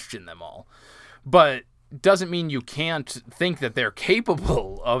 is question them all. But doesn't mean you can't think that they're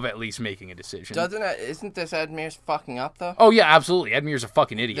capable of at least making a decision. Isn't this Edmure's fucking up, though? Oh, yeah, absolutely. Edmure's a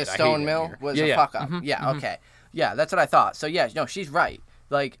fucking idiot. The Stone Mill was a fuck up. Okay. Yeah, that's what I thought. So, yeah, no, she's right.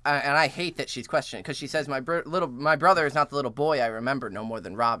 Like, and I hate that she's questioning, because she says, my brother is not the little boy I remember no more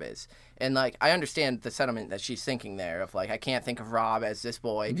than Robb is. And, like, I understand the sentiment that she's thinking there of, like, I can't think of Robb as this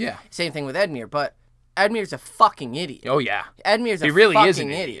boy. Yeah. Same thing with Edmure, but Edmure's a fucking idiot. Oh, yeah. Edmure's he really fucking is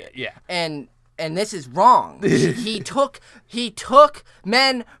an idiot. Yeah. And this is wrong. he took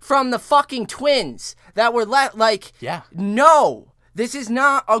men from the fucking twins that were yeah. No. This is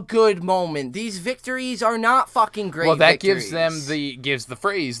not a good moment. These victories are not fucking great. Well, that victories. gives the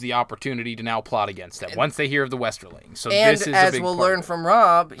phrase the opportunity to now plot against them once they hear of the Westerlings. So and this is as a big we'll part learn from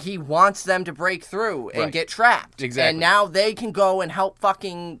Robb, he wants them to break through and get trapped. Exactly. And now they can go and help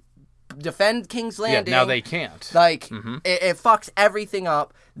fucking defend King's Landing. Yeah, now they can't. Like, it fucks everything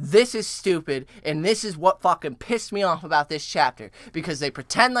up. This is stupid, and this is what fucking pissed me off about this chapter, because they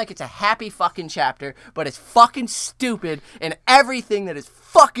pretend like it's a happy fucking chapter, but it's fucking stupid, and everything that is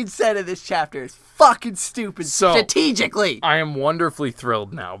fucking said in this chapter is fucking stupid strategically. I am wonderfully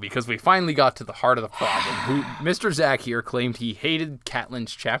thrilled now, because we finally got to the heart of the problem. Mr. Zach here claimed he hated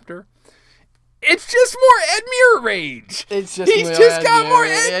Catelyn's chapter. It's just more Edmure rage. He's just got more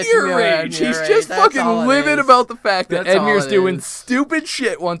Edmure rage. He's just fucking livid about the fact that Edmure's doing stupid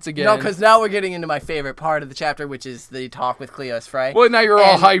shit once again. No, because now we're getting into my favorite part of the chapter, which is the talk with Cleos Frey. Well, now you're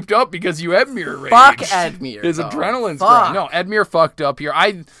all hyped up because you Edmure rage. Fuck Edmure. His adrenaline's growing. No, Edmure fucked up here.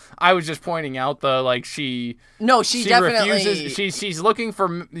 I was just pointing out she definitely refuses. She's looking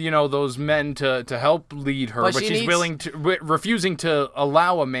for those men to help lead her, but she's refusing to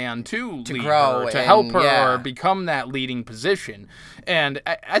allow a man to lead her, to help her or become that leading position. And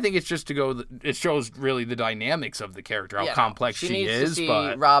I think it's just it shows really the dynamics of the character, how complex she is. To see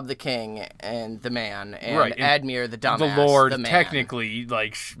but Robb the king and the man, and Edmure the dumbass, the Lord, the man. technically,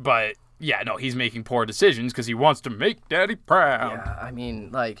 but. Yeah, no, he's making poor decisions because he wants to make Daddy proud. Yeah, I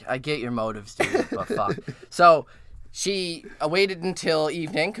mean, I get your motives, dude, but fuck. So, she waited until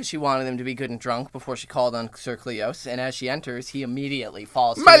evening because she wanted them to be good and drunk before she called on Sir Cleos, and as she enters, he immediately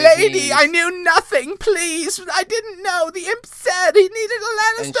falls to his lady, knees. I knew nothing, please. I didn't know. The imp said he needed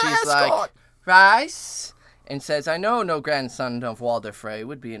a Lannister and she's escort. Like, Rice? And says, I know no grandson of Walder Frey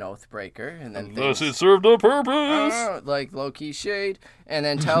would be an oathbreaker. And then unless it served a purpose. Like low-key shade. And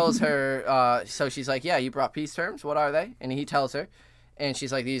then tells her, so she's like, yeah, you brought peace terms? What are they? And he tells her. And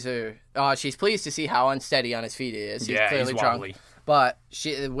she's like, these are, she's pleased to see how unsteady on his feet he is. He's clearly he's drunk. wobbly. But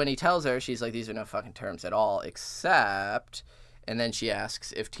when he tells her, she's like, these are no fucking terms at all, except, and then she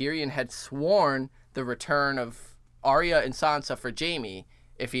asks if Tyrion had sworn the return of Arya and Sansa for Jaime,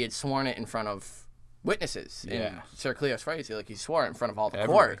 if he had sworn it in front of witnesses. And Sir Cleos Frey, he swore it in front of all the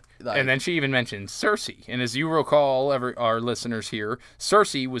court. And then she even mentioned Cersei. And as you recall, our listeners here,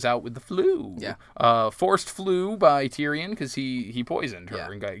 Cersei was out with the flu. Yeah. Forced flu by Tyrion because he poisoned her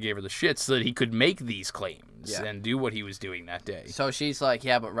and gave her the shit so that he could make these claims and do what he was doing that day. So she's like,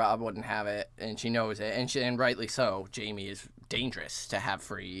 yeah, but Robb wouldn't have it, and she knows it, and rightly so. Jaime is dangerous to have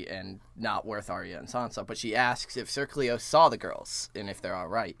free and not worth Arya and Sansa. But she asks if Sir Cleos saw the girls and if they're all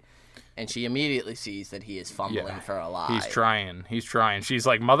right. And she immediately sees that he is fumbling for a lie. He's trying. She's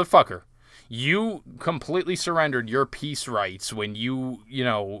like, motherfucker, you completely surrendered your peace rights when you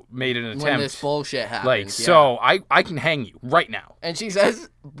made an attempt. When this bullshit happened. So I can hang you right now. And she says,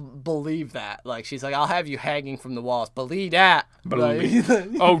 believe that. She's like, I'll have you hanging from the walls. Believe that.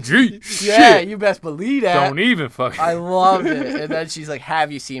 Oh, gee, shit. Yeah, you best believe that. Don't even fucking. I love it. And then she's like,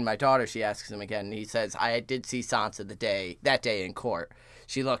 have you seen my daughter? She asks him again. And he says, I did see Sansa that day in court.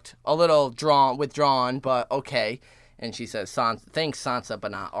 She looked a little withdrawn, but okay. And she says, thanks Sansa, but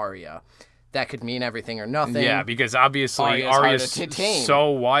not Arya. that could mean everything or nothing. Yeah, because obviously Arya's so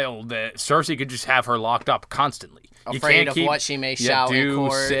wild that Cersei could just have her locked up constantly. Afraid of what she may shout in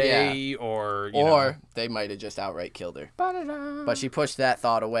court. Say, or they might have just outright killed her. But she pushed that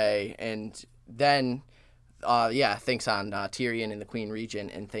thought away, and then, thinks on Tyrion and the Queen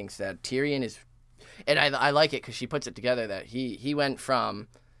Regent, and thinks that Tyrion is... And I like it because she puts it together that he went from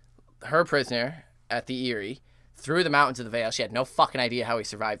her prisoner at the Eyrie through the mountains of the Vale. She had no fucking idea how he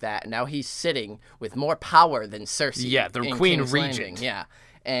survived that. And now he's sitting with more power than Cersei. Yeah, the Queen King's Regent. Landing. Yeah.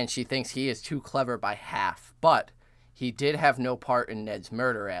 And she thinks he is too clever by half. But he did have no part in Ned's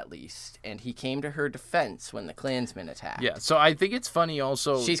murder, at least. And he came to her defense when the Klansmen attacked. Yeah, so I think it's funny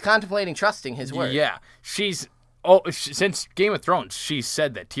also... She's contemplating trusting his word. Yeah, since Game of Thrones, she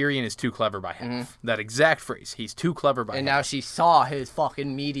said that Tyrion is too clever by half. That exact phrase. He's too clever by half. And now she saw his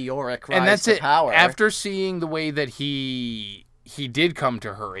fucking meteoric rise and that's to it. power. After seeing the way that he did come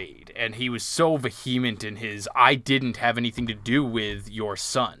to her aid, and he was so vehement in his, I didn't have anything to do with your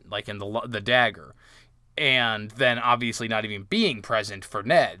son, like in the dagger. And then obviously not even being present for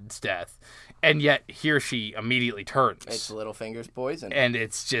Ned's death. And yet, here she immediately turns. It's Littlefinger's poison. And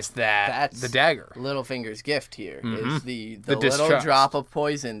it's just that's the dagger. Littlefinger's gift here is the little distrust. drop of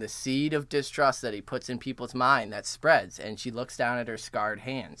poison, the seed of distrust that he puts in people's mind that spreads. And she looks down at her scarred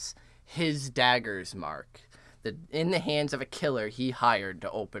hands. His dagger's mark. In the hands of a killer he hired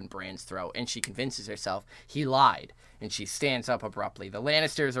to open Bran's throat. And she convinces herself he lied. And she stands up abruptly. The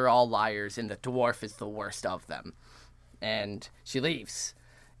Lannisters are all liars, and the dwarf is the worst of them. And she leaves.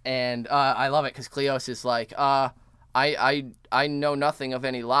 And I love it because Cleos is like, I know nothing of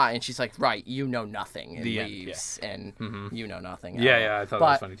any lie. And she's like, right, you know nothing. And leaves. And you know nothing. Yeah, I thought that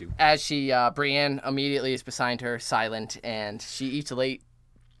was funny too. As Brienne immediately is beside her, silent, and she eats a late...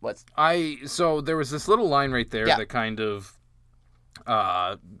 So there was this little line right there that kind of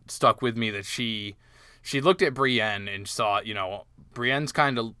stuck with me, that she looked at Brienne and thought, Brienne's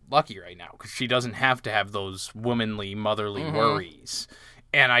kind of lucky right now because she doesn't have to have those womanly, motherly worries.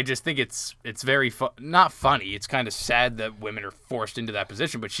 And I just think it's very not funny. It's kind of sad that women are forced into that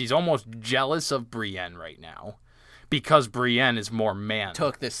position, but she's almost jealous of Brienne right now because Brienne is more man.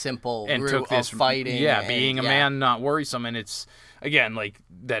 Took this simple route of fighting. Yeah, being a man, not worrisome. And it's, again, like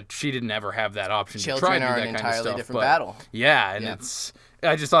that she didn't ever have that option to try to do that kind of stuff. Children are an entirely different battle. Yeah, and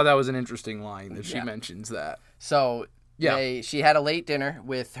I just thought that was an interesting line that she mentions that. So... Yeah. She had a late dinner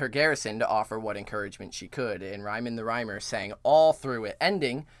with her garrison to offer what encouragement she could, and Ryman the Rhymer sang all through it,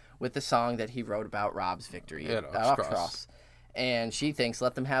 ending with the song that he wrote about Robb's victory at Uxkhross. And she thinks,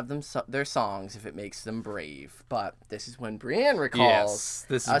 let them have their songs if it makes them brave. But this is when Brienne recalls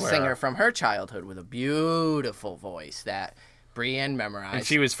a singer from her childhood with a beautiful voice that Brienne memorized. And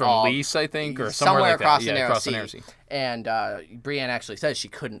she was from Lys, I think, or somewhere like across that. The Narrow Sea. And Brienne actually says she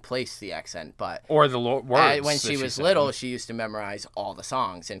couldn't place the accent, but... Or the words. When she was little, she used to memorize all the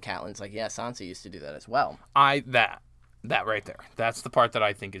songs, and Catelyn's like, yeah, Sansa used to do that as well. That right there. That's the part that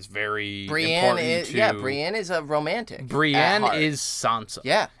I think is very important to... Yeah, Brienne is a romantic. Brienne is Sansa.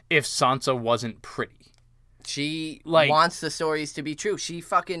 Yeah. If Sansa wasn't pretty. She wants the stories to be true. She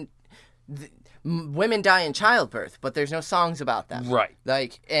fucking... Women die in childbirth, but there's no songs about them. Right.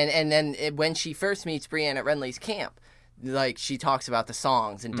 And then when she first meets Brienne at Renly's camp, she talks about the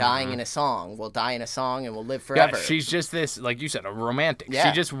songs and dying in a song. We'll die in a song and we'll live forever. Yeah, she's just this, like you said, a romantic.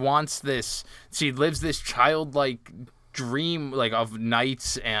 Yeah. She just wants this. She lives this childlike dream, of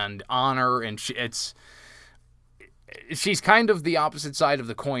knights and honor, and she's kind of the opposite side of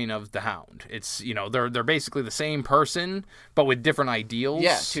the coin of the Hound. It's, they're basically the same person, but with different ideals.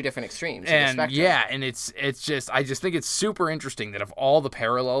 Yeah, two different extremes. And and it's just, I just think it's super interesting that of all the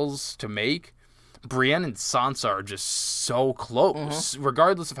parallels to make, Brienne and Sansa are just so close,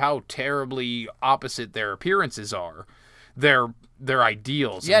 regardless of how terribly opposite their appearances are. Their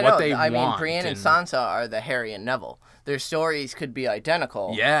ideals and what they want. I mean, Brienne and Sansa are the Harry and Neville. Their stories could be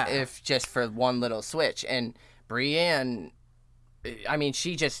identical if just for one little switch. And Brienne, I mean,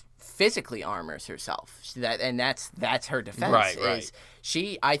 she just physically armors herself. That's her defense. Right.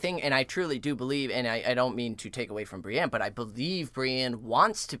 She, I think, and I truly do believe, and I don't mean to take away from Brienne, but I believe Brienne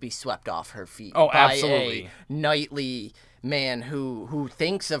wants to be swept off her feet by absolutely. a knightly man who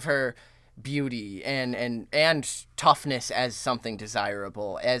thinks of her beauty and toughness as something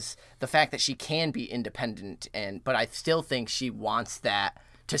desirable, as the fact that she can be independent, but I still think she wants that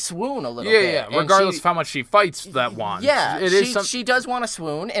to swoon a little bit. Yeah, regardless of how much she fights that wants. Yeah, she does want to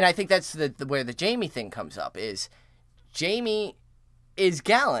swoon, and I think that's where the Jaime thing comes up, is Jaime is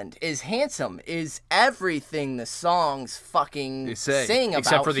gallant, is handsome, is everything the songs fucking sing about.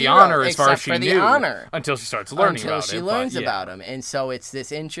 Except for the Hero, honor, as far as she knew. Honor. Until she starts learning about it. Until she learns about him. And so it's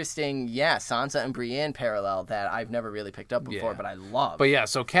this interesting, Sansa and Brienne parallel that I've never really picked up before, but I love. But yeah,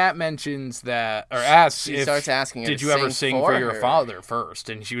 so Kat mentions that, or asks she starts asking her did to you ever sing for your her? father first?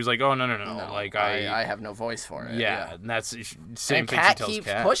 And she was like, oh, no. Like, I have no voice for it. Yeah, and that's the same and thing Kat she tells keeps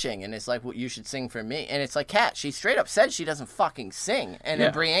Kat. pushing, and it's like, well, you should sing for me. And it's like, Kat, she straight up said she doesn't fucking sing. And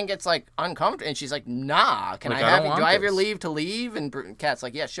then Brienne gets like uncomfortable, and she's like, nah, do I have your leave to leave? And Kat's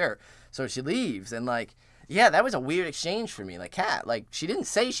like, yeah, sure. So she leaves, and like, yeah, that was a weird exchange for me. Like, Kat, like, she didn't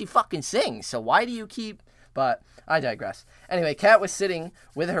say she fucking sings, so why do you keep... But I digress. Anyway, Kat was sitting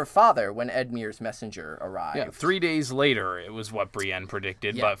with her father when Edmure's messenger arrived. Yeah, 3 days later, it was what Brienne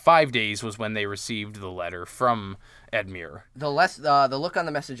predicted, but 5 days was when they received the letter from Edmure. The look on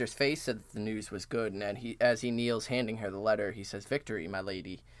the messenger's face said that the news was good, and as he kneels handing her the letter, he says, "Victory, my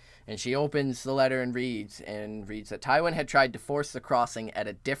lady." And she opens the letter and reads that Tywin had tried to force the crossing at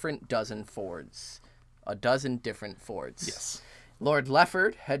a dozen different fords. Yes. Lord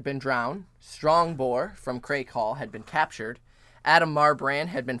Lefford had been drowned. Strongboar from Crakehall had been captured. Adam Marbrand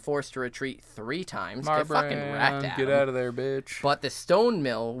had been forced to retreat 3 times. Get fucking wrecked, Adam. Get out of there, bitch. But the Stone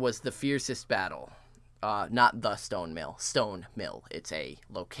Mill was the fiercest battle. Not the Stone Mill. Stone Mill. It's a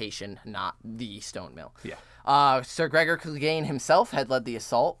location, not the Stone Mill. Yeah. Sir Gregor Clegane himself had led the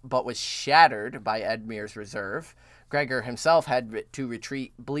assault, but was shattered by Edmure's reserve. Gregor himself had to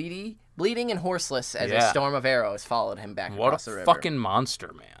retreat bleeding and horseless as a storm of arrows followed him back across the river. What a fucking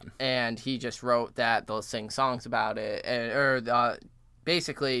monster, man. And he just wrote that they'll sing songs about it.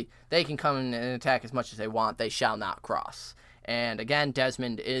 Basically, they can come and attack as much as they want. They shall not cross. And again,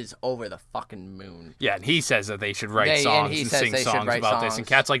 Desmond is over the fucking moon. Yeah, and he says that they should write songs and sing songs about this. And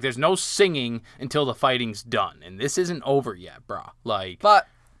Kat's like, there's no singing until the fighting's done. And this isn't over yet, brah. But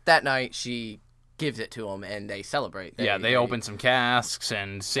that night, she gives it to him, and they celebrate. They open some casks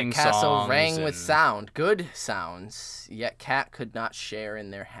and sing songs. The castle rang with sound. Good sounds. Yet Kat could not share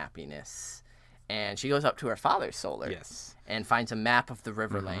in their happiness. And she goes up to her father's solar. Yes. And finds a map of the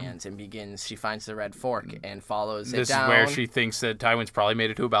Riverlands and she finds the Red Fork and follows it down. This is where she thinks that Tywin's probably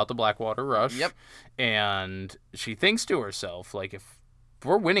made it to about the Blackwater Rush. Yep. And she thinks to herself, like, if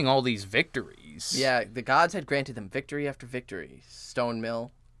we're winning all these victories. Yeah, the gods had granted them victory after victory. Stone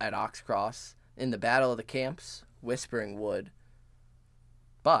Mill, at Oxcross, in the Battle of the Camps, Whispering Wood.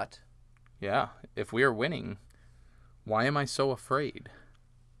 But... yeah, if we are winning, why am I so afraid?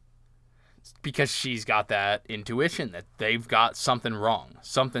 Because she's got that intuition that they've got something wrong.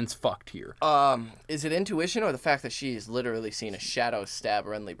 Something's fucked here. Is it intuition or the fact that she's literally seen a shadow stab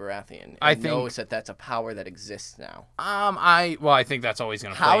Renly Baratheon and knows that that's a power that exists now? I think that's always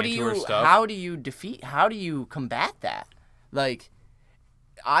going to play into her stuff. How do you combat that? Like,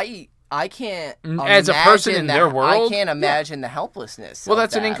 I can't as a person in their world. I can't imagine the helplessness. Well,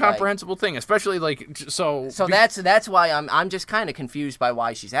 that's an incomprehensible thing, especially so. So that's why I'm just kind of confused by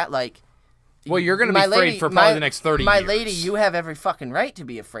why she's at like. Well, you're going to be afraid for probably the next 30 years. My lady, you have every fucking right to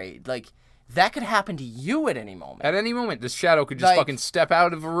be afraid. Like, that could happen to you at any moment. At any moment, this shadow could just fucking step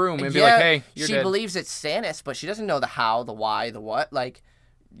out of a room and be like, hey, you're dead. She believes it's Stannis, but she doesn't know the how, the why, the what. Like,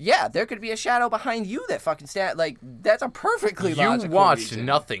 yeah, there could be a shadow behind you that fucking like, that's a perfectly logical reason. You watched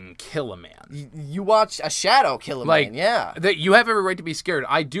nothing kill a man. You watched a shadow kill a man, yeah. You have every right to be scared.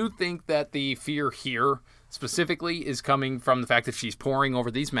 I do think that the fear here specifically is coming from the fact that she's poring over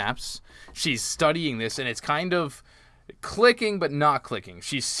these maps. She's studying this, and it's kind of clicking but not clicking.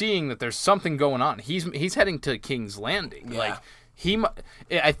 She's seeing that there's something going on. He's heading to King's Landing. Yeah.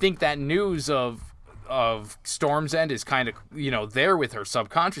 I think that news of Storm's End is kind of, there with her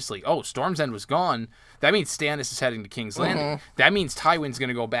subconsciously. Oh, Storm's End was gone. That means Stannis is heading to King's Landing. That means Tywin's going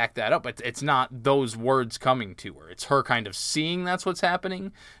to go back that up. But it's not those words coming to her. It's her kind of seeing that's what's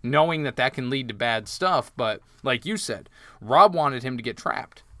happening, knowing that can lead to bad stuff. But like you said, Robb wanted him to get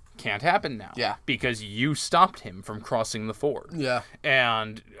trapped. Can't happen now. Yeah. Because you stopped him from crossing the ford. Yeah.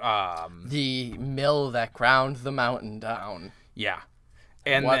 And the mill that ground the mountain down. Yeah.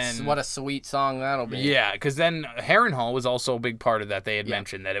 And what a sweet song that'll be. Yeah, because then Harrenhal was also a big part of that. They had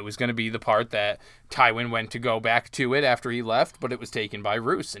mentioned that it was going to be the part that Tywin went to go back to it after he left, but it was taken by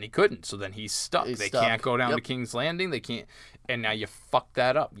Roose, and he couldn't. So then he's stuck. They can't go down to King's Landing. They can't. And now you fucked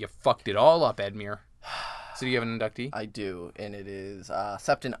that up. You fucked it all up, Edmure. So do you have an inductee? I do, and it is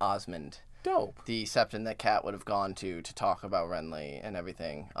Septon Osmond. Dope. The Septon that Kat would have gone to talk about Renly and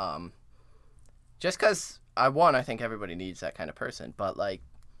everything. Just because... I think everybody needs that kind of person, but like,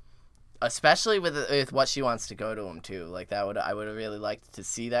 especially with what she wants to go to him too. Like I would have really liked to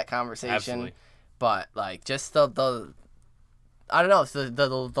see that conversation. Absolutely. But like, just the I don't know, it's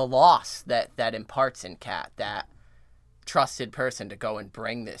the loss that imparts in Kat, that trusted person to go and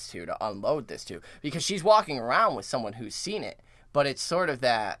bring this to unload this to, because she's walking around with someone who's seen it, but it's sort of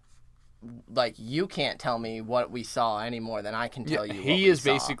that, like, you can't tell me what we saw any more than I can tell you what we He is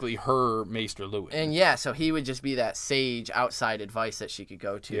saw. basically her Maester Lewin. And yeah, so he would just be that sage outside advice that she could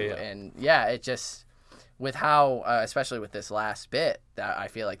go to. Yeah. And yeah, it just, with how, especially with this last bit, that I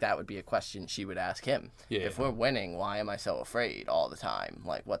feel like that would be a question she would ask him. Yeah. If we're winning, why am I so afraid all the time?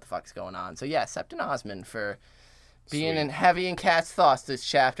 Like, what the fuck's going on? So yeah, Septon Osmond for being heavy in Kat's thoughts this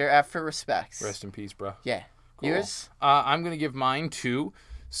chapter, after respects. Rest in peace, bro. Yeah. Cool. Yours? I'm going to give mine to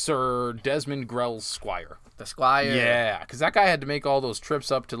Sir Desmond Grell's squire. The squire. Yeah, because that guy had to make all those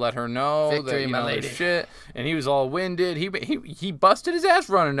trips up to let her know Victory, that, my there's lady. shit, and he was all winded. He busted his ass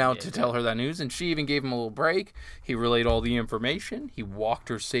running out to tell her that news, and she even gave him a little break. He relayed all the information. He walked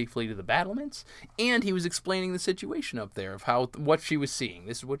her safely to the battlements, and he was explaining the situation up there of what she was seeing.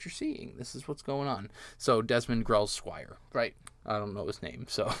 This is what you're seeing. This is what's going on. So Desmond Grell's squire. Right. I don't know his name,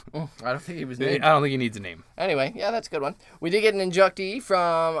 so I don't think he was I named. don't think he needs a name. Anyway, yeah, that's a good one. We did get an inductee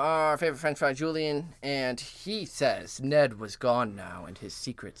from our favorite French fry, Julian, and he says Ned was gone now, and his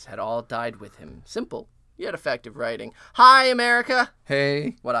secrets had all died with him. Simple, yet effective writing. Hi, America.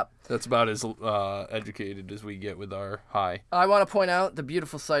 Hey, What up? that's about as educated as we get with our hi. I want to point out the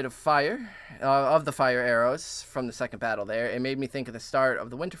beautiful sight of fire, of the fire arrows from the second battle there. It made me think of the start of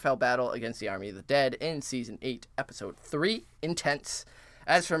the Winterfell battle against the Army of the Dead in Season 8, Episode 3, Intense.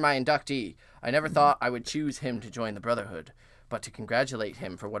 As for my inductee, I never thought I would choose him to join the Brotherhood, but to congratulate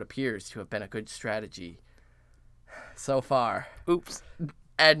him for what appears to have been a good strategy. So far, Oops.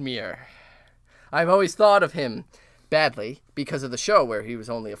 Edmure. I've always thought of him badly because of the show where he was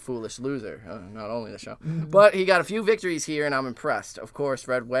only a foolish loser. Not only the show. But he got a few victories here and I'm impressed. Of course,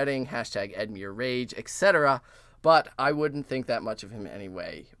 Red Wedding, hashtag Edmure Rage, etc. But I wouldn't think that much of him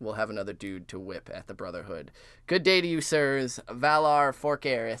anyway. We'll have another dude to whip at the Brotherhood. Good day to you, sirs. Valar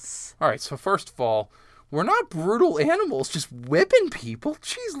Forcaris. All right, so first of all, we're not brutal animals just whipping people.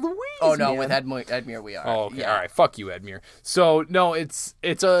 Jeez Louise, Oh, no, man. with Edmure we are. Oh, okay. Yeah. All right. Fuck you, Edmure. So, no, it's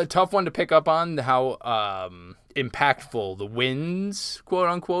a tough one to pick up on how impactful the wins, quote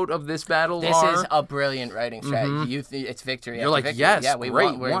unquote, of this battle This are. is a brilliant writing strategy. It's victory. You're after like, victory. yes, yeah, we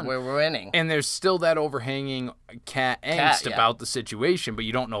great, won. won. We're winning. And there's still that overhanging cat angst yeah. about the situation, but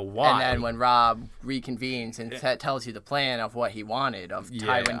you don't know why. And then when Rob reconvenes and tells you the plan of what he wanted, of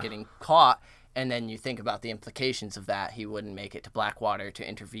Tywin Yeah. getting caught, and then you think about the implications of that, he wouldn't make it to Blackwater to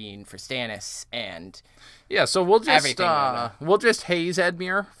intervene for Stannis, and Yeah, so we'll just Everything right we'll just haze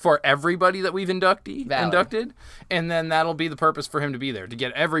Edmure for everybody that we've inducted, and then that'll be the purpose for him to be there, to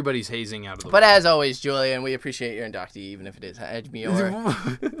get everybody's hazing out of the way. But as always, Julian, we appreciate your inductee, even if it is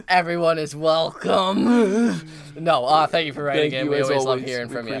Edmure. Everyone is welcome. No, thank you for writing in. We as always love always. hearing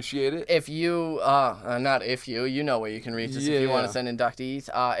We from you. appreciate it. If you, not if you know where you can reach us if you want to send inductees.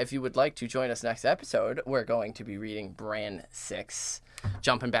 If you would like to join us next episode, we're going to be reading Bran 6,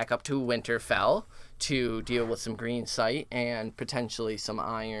 jumping back up to Winterfell to deal with some green sight and potentially some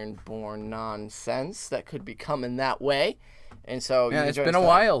Ironborn nonsense that could be coming that way. And so, Yeah, it's been a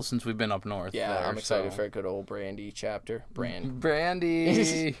while since we've been up north. Yeah, there, I'm excited so. for a good old Brandy chapter.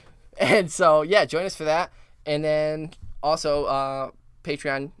 Brandy. And so, yeah, join us for that. And then also,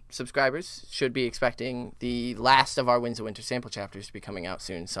 Patreon subscribers should be expecting the last of our Winds of Winter sample chapters to be coming out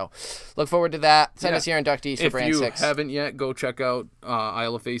soon. So look forward to that. Send us your inductees for If Brand you 6. haven't yet, go check out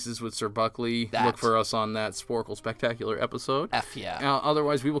Isle of Faces with Sir Buckley. That. Look for us on that Sporkle Spectacular episode. F yeah.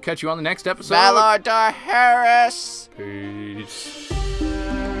 Otherwise, we will catch you on the next episode. Valar Dar Harris. Peace.